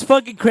know what's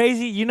fucking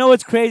crazy? You know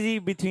what's crazy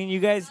between you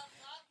guys?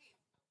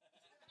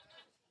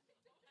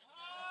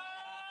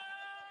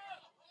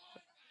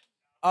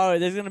 Oh,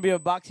 there's gonna be a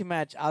boxing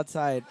match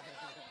outside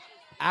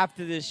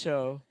after this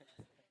show.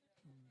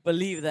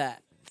 Believe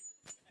that.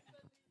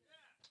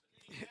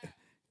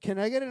 Can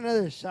I get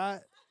another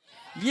shot?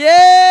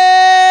 Yeah!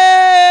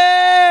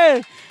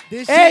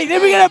 This Hey, shit-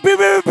 then we get a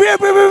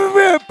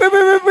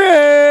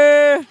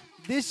beer.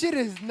 This shit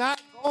is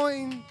not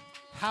going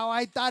how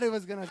I thought it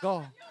was gonna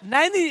go.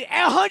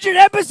 100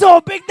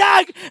 episode, big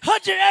dog.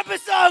 100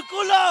 episode,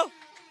 culo.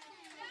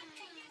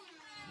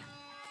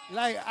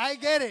 Like, I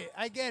get it.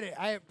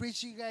 I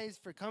appreciate you guys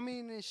for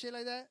coming and shit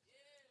like that.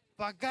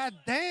 But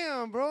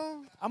goddamn,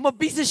 bro. I'm a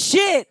piece of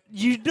shit.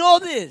 You know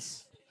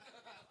this.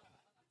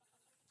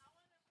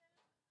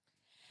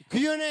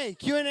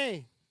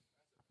 Q&A.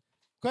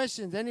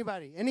 Questions,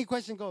 anybody? Any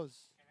question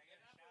goes.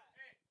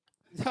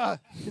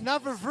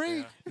 Not for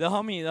free. The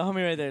homie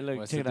right there. Look,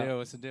 What's check the it deal? out.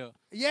 What's the deal?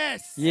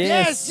 Yes.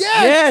 Yes.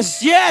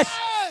 Yes.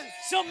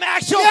 Some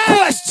actual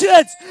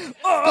questions.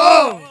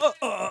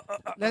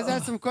 Let's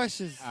have some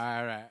questions.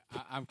 All right.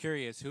 I'm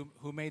curious.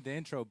 Who made the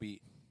intro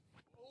beat?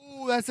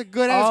 Ooh, that's a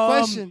good ass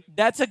question.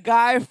 That's a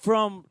guy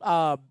from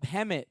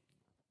Hemet.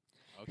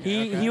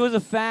 He was a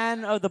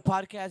fan of the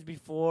podcast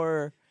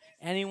before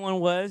anyone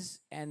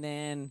was, and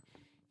then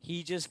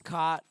he just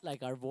caught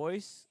like our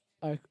voice.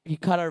 He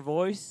caught our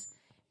voice,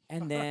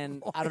 and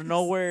then out of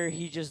nowhere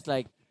he just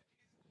like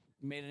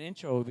made an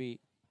intro beat,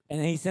 and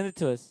then he sent it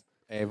to us.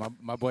 Hey,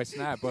 my boy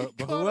Snap. But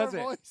who was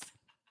it?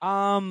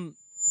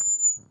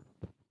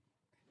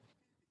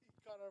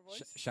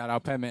 Shout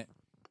out Pement.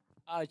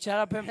 Shout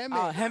out Hemet.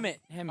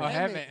 Hemet. Oh,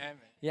 Hemet.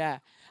 Yeah.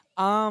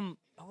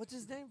 What's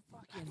his name?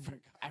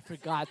 Fucking, I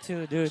forgot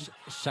too, dude.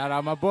 Shout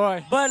out my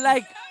boy. But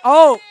like,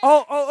 Hey,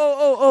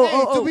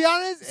 to be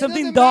honest,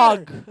 something it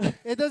dog. doesn't matter.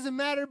 It doesn't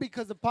matter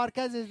because the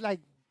podcast is like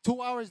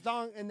 2 hours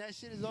long, and that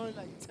shit is only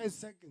like 10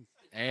 seconds.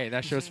 Hey,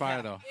 that show's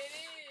fire though.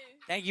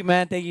 Thank you,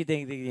 man. Thank you.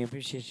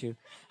 Appreciate you.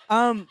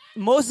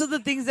 Most of the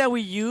things that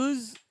we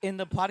use in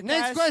the podcast.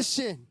 Next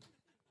question.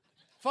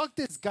 Fuck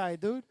this guy,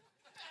 dude.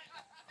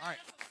 All right.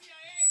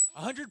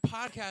 100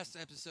 podcast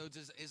episodes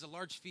is a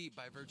large feat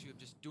by virtue of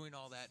just doing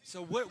all that.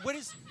 So what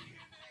is?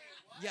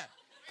 Yeah.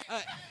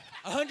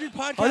 100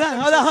 podcasts. Hold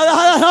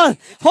on.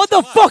 Hold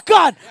the fuck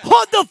on.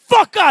 Hold the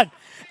fuck on.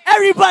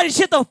 Everybody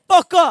shut the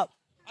fuck up.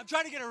 I'm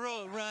trying to get a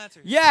real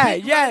answer. Yeah,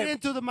 Speak yeah. right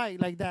into the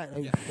mic like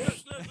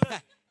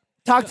that.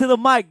 Talk to the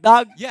mic,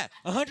 dog. Yeah,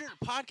 100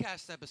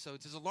 podcast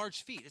episodes is a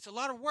large feat. It's a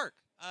lot of work.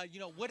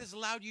 What has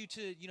allowed you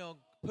to,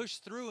 push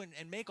through and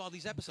make all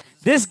these episodes?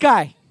 This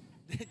guy.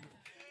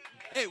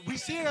 Hey, we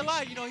see it a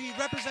lot. He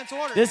represents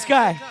order. This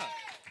guy.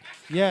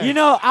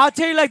 Yeah. I'll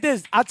tell you like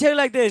this. I'm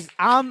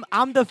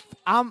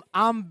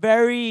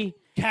very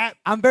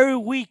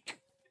weak.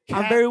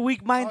 I'm very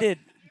weak-minded.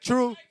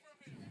 True.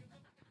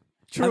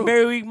 I'm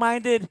very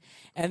weak-minded,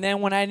 and then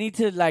when I need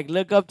to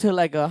look up to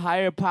a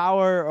higher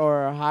power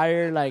or a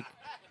higher I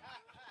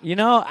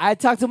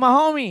talk to my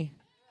homie,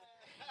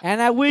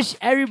 and I wish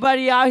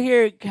everybody out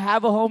here could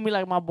have a homie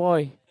like my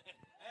boy.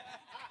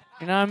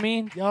 You know what I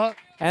mean? Yup.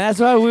 And that's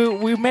why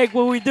we make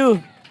what we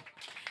do.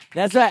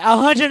 That's right.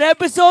 100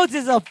 episodes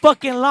is a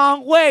fucking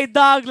long way,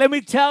 dog. Let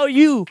me tell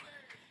you.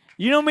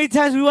 You know how many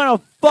times we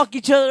want to fuck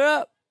each other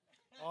up?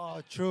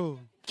 Oh, true.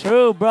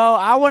 True, bro.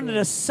 I wanted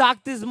to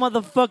sock this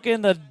motherfucker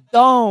in the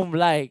dome,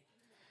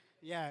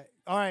 Yeah.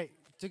 All right.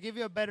 To give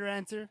you a better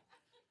answer,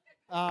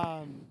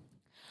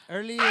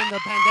 early in the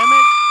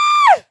pandemic,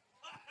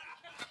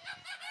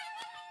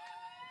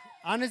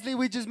 honestly,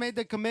 we just made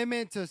the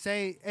commitment to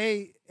say,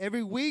 hey,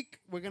 every week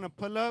we're gonna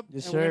pull up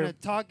Yes, and we're sir. gonna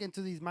talk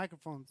into these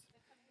microphones.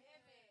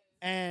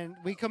 And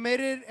we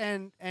committed,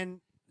 and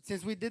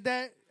since we did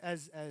that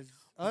as us,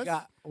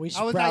 we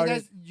I was like, sprouted.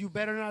 guys, you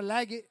better not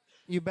lag it.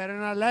 You better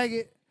not lag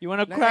it. You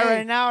want to Like, cry hey.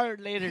 right now or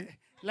later?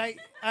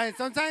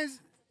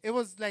 Sometimes it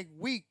was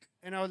weak,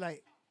 and I was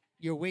like,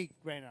 "You're weak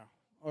right now,"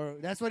 or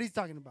that's what he's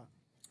talking about,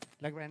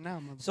 like right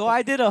now. So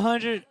I did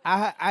 100.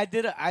 I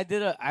did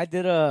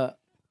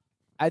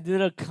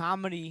a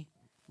comedy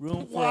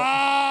room for.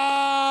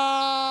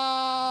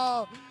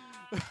 Wow!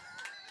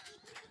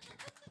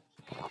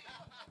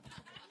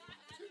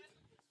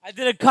 I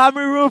did a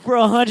comedy room for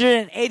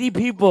 180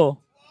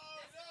 people.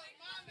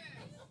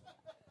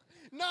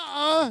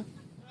 Nuh-uh.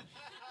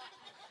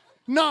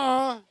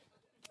 Nuh-uh.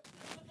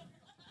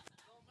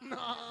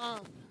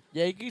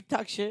 Yeah, you can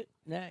talk shit.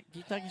 Yeah,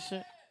 keep talking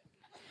shit.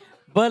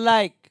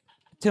 But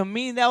to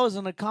me, that was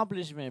an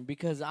accomplishment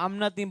because I'm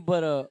nothing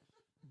but a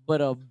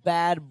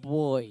bad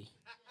boy.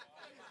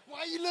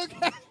 Why you look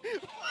at?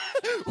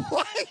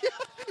 Why?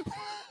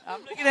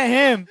 I'm looking at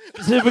him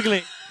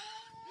specifically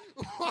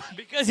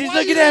because he's Why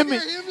looking you at me.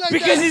 look at him like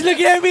Because that? he's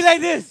looking at me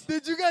like this.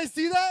 Did you guys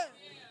see that?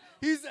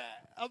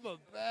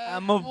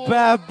 I'm a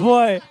bad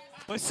boy.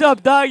 What's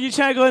up, dog? You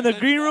trying to go in the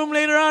green room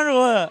later on or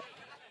what?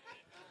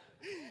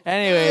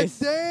 Anyways.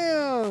 God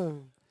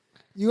damn.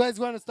 You guys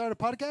want to start a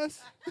podcast?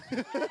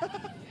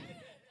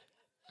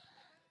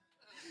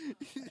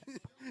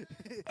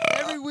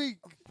 Every week.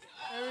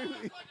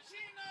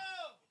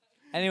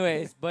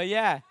 Anyways, but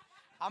yeah,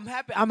 I'm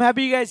happy. I'm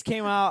happy you guys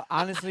came out.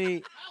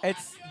 Honestly,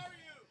 it's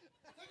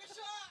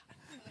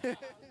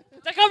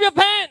Take off your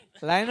pants.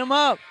 line them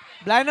up,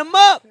 line them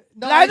up,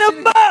 No, line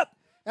them up.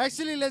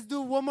 Actually, let's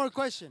do one more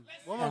question.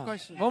 One more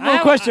question. One more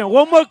question.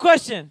 One more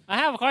question. I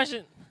have a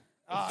question.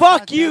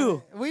 Fuck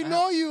you. We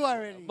know you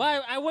already.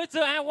 But I want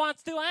to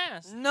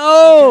ask.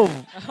 No.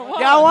 What?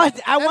 Yeah,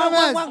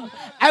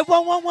 I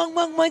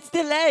want one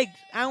still legs.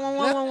 I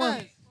want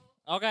one.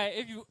 Okay,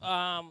 if you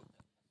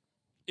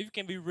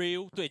can be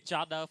real to each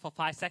other for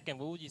 5 seconds,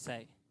 what would you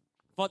say?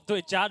 To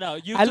each other,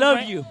 I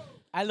love you.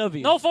 I love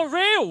you. No, for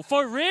real,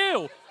 for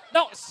real.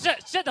 No,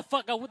 shut the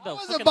fuck up with the. I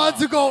was about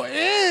to go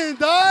in,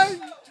 dog.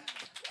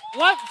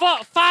 What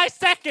for 5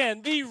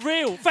 seconds? Be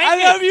real.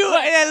 I love you, and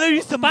I love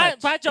you so much.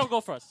 Joe,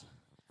 go first.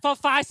 For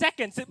 5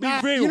 seconds, be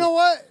real. You know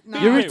what?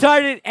 You're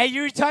retarded, and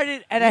you're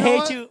retarded, and I You know hate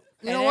what? you. You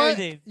and know what?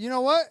 everything. You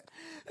know what?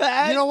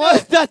 You know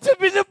what? That's to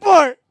be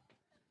support.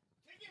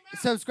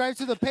 Subscribe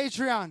to the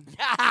Patreon.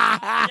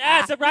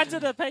 Yeah, subscribe to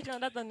the Patreon.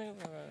 That's the new.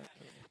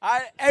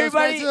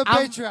 Everybody, Subscribe to the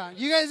I'm- Patreon.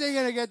 You guys ain't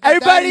gonna get that.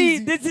 Everybody,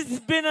 that this has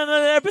been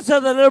another episode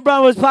of the Little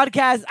Brown Boys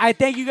podcast. I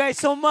thank you guys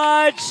so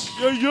much.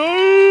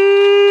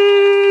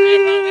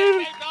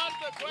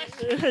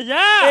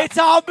 Yeah. It's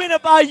all been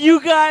about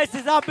you guys.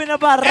 It's all been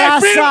about Hey,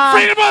 Raza.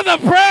 freedom of the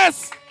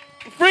press.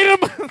 Freedom.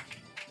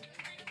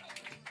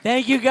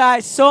 Thank you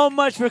guys so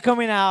much for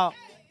coming out.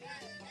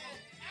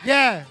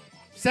 Yeah,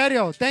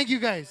 serio. Thank you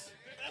guys.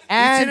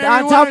 And Each and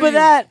every on top one of of you.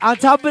 that,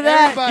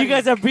 Everybody. you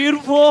guys are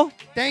beautiful.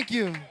 Thank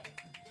you.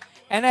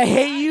 And I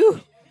hate you.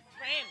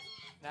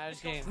 Nah,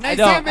 just kidding. Next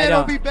I time don't.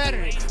 it'll be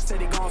better.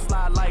 Said he gon'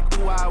 slide like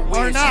who I wish.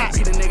 Or not.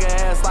 Beat a nigga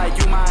ass like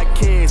you my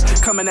kids.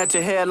 Coming at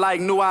your head like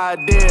new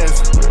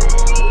ideas.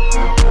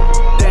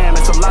 Damn,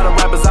 it's a lot of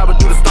rappers I would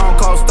do the Stone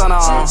Cold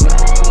Stunner on.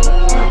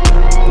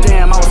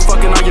 Damn, I was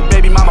fucking on your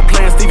baby mama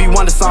playing Stevie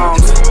Wonder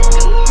songs.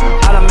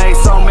 I done made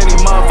so many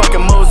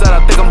motherfucking moves that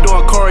I think I'm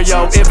doing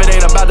choreo. If it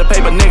ain't about the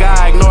paper, nigga,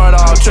 I ignore it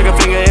all. Trigger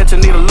finger itch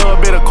and need a little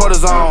bit of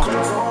cortisone.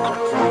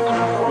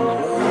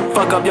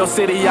 Fuck fuck up your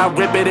city, I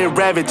rip it and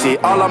ravage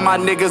it. All of my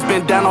niggas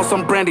been down on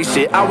some brandy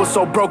shit. I was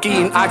so broke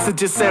eating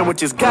oxygen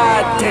sandwiches.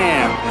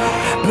 Goddamn,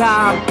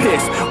 now I'm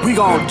pissed. We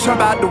gon'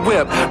 jump out the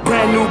whip.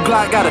 Brand new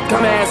Glock got a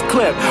dumbass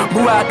clip.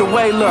 Move out the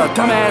way, look,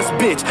 dumbass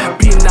bitch.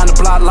 Beating down the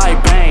block like